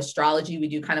Tarot, astrology. We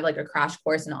do kind of like a crash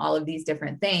course in all of these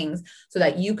different things so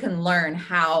that you can learn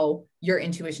how your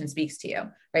intuition speaks to you,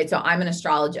 right? So I'm an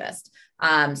astrologist.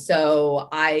 So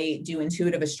I do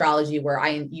intuitive astrology where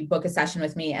you book a session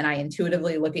with me and I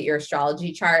intuitively look at your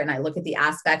astrology chart and I look at the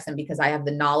aspects. And because I have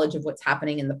the knowledge of what's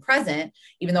happening in the present,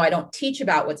 even though I don't teach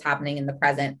about what's happening in the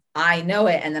present, I know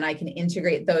it. And then I can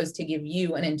integrate those to give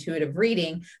you an intuitive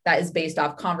reading that is based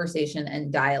off conversation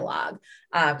and dialogue.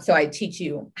 So I teach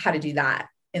you how to do that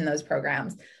in those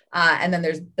programs. And then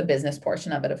there's the business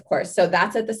portion of it, of course. So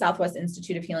that's at the Southwest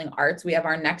Institute of Healing Arts. We have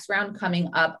our next round coming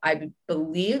up. I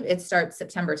believe it starts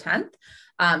September 10th.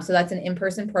 So that's an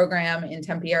in-person program in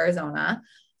Tempe, Arizona,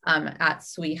 at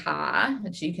SWIHA,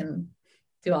 which you can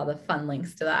do all the fun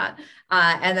links to that.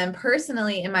 And then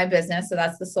personally in my business, so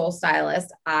that's the Soul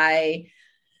Stylist,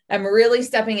 I'm really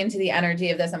stepping into the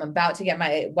energy of this. I'm about to get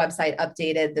my website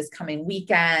updated this coming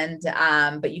weekend.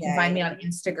 But you can find me on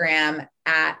Instagram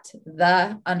at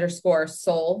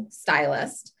 _soul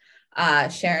stylist,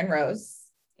 Sharon Rose.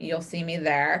 You'll see me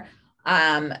there.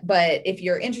 But if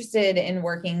you're interested in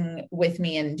working with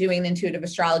me and doing an intuitive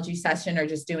astrology session or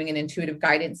just doing an intuitive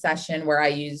guidance session where I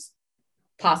use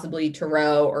possibly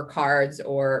tarot or cards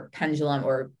or pendulum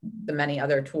or the many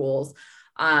other tools,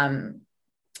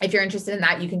 if you're interested in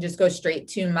that, you can just go straight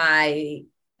to my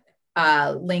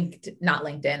Linktree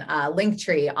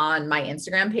on my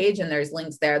Instagram page. And there's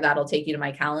links there that'll take you to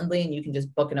my Calendly and you can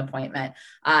just book an appointment.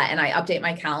 And I update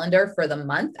my calendar for the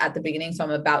month at the beginning. So I'm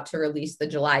about to release the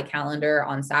July calendar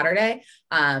on Saturday.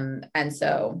 And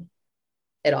so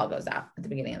it all goes out at the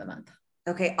beginning of the month.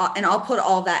 Okay. And I'll put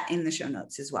all that in the show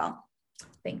notes as well.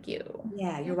 Thank you.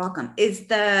 Yeah, you're welcome. Is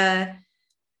the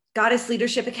Goddess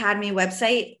Leadership Academy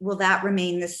website, will that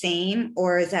remain the same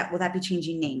or will that be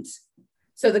changing names?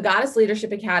 So the Goddess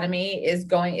Leadership Academy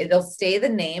it'll stay the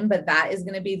name, but that is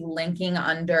going to be linking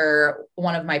under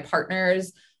one of my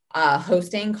partners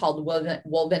hosting called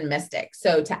Woven Mystic.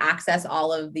 So to access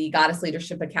all of the Goddess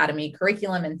Leadership Academy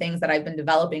curriculum and things that I've been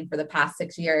developing for the past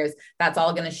 6 years, that's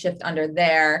all going to shift under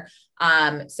there.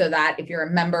 So that if you're a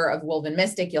member of Woven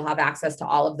Mystic, you'll have access to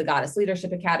all of the Goddess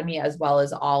Leadership Academy, as well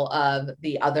as all of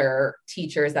the other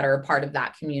teachers that are a part of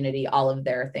that community, all of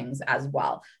their things as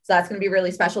well. So that's going to be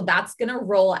really special. That's going to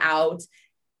roll out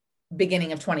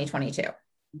beginning of 2022.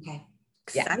 Okay.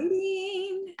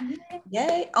 Exciting.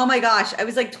 Yay. Oh my gosh. I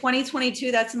was like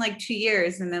 2022. That's in like 2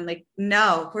 years. And then like,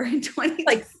 no, we're in 20.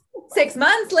 Like 6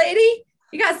 months, lady.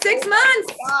 You got 6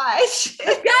 months. Gosh.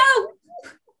 Let's go.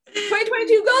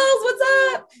 2022 goals. What's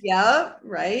up? Yep.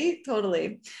 Right.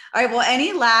 Totally. All right. Well,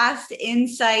 any last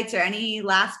insights or any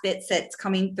last bits that's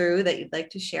coming through that you'd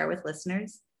like to share with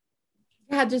listeners?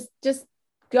 Yeah, just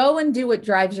go and do what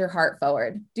drives your heart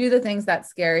forward. Do the things that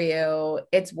scare you.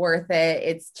 It's worth it.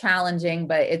 It's challenging,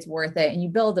 but it's worth it. And you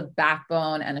build a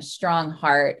backbone and a strong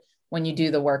heart when you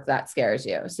do the work that scares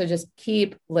you. So just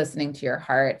keep listening to your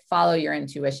heart, follow your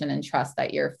intuition, and trust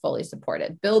that you're fully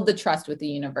supported. Build the trust with the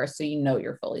universe so you know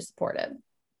you're fully supported.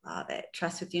 Love it.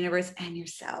 Trust with the universe and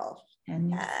yourself.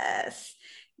 And yes.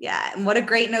 Yeah. And what a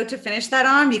great note to finish that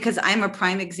on, because I'm a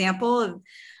prime example of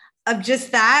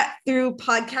just that through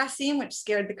podcasting, which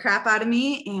scared the crap out of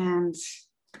me. And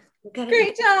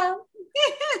great job.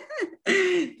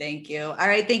 Thank you. All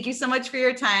right. Thank you so much for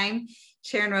your time,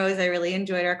 Sharon Rose. I really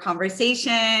enjoyed our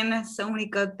conversation. So many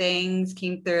good things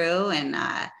came through, and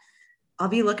I'll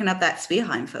be looking up that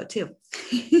SPIA info too.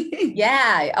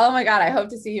 Yeah. Oh my God. I hope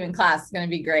to see you in class. It's going to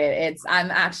be great. I'm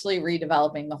actually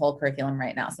redeveloping the whole curriculum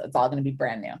right now. So it's all going to be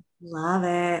brand new. Love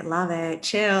it. Love it.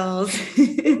 Chills.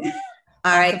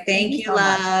 All right. Thank you,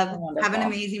 love. Have an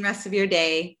amazing rest of your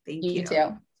day. Thank you. You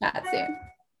too. Chat soon.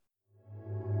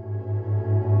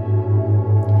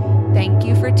 Thank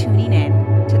you for tuning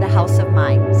in to the House of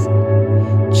Minds.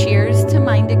 Cheers to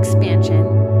mind expansion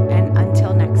and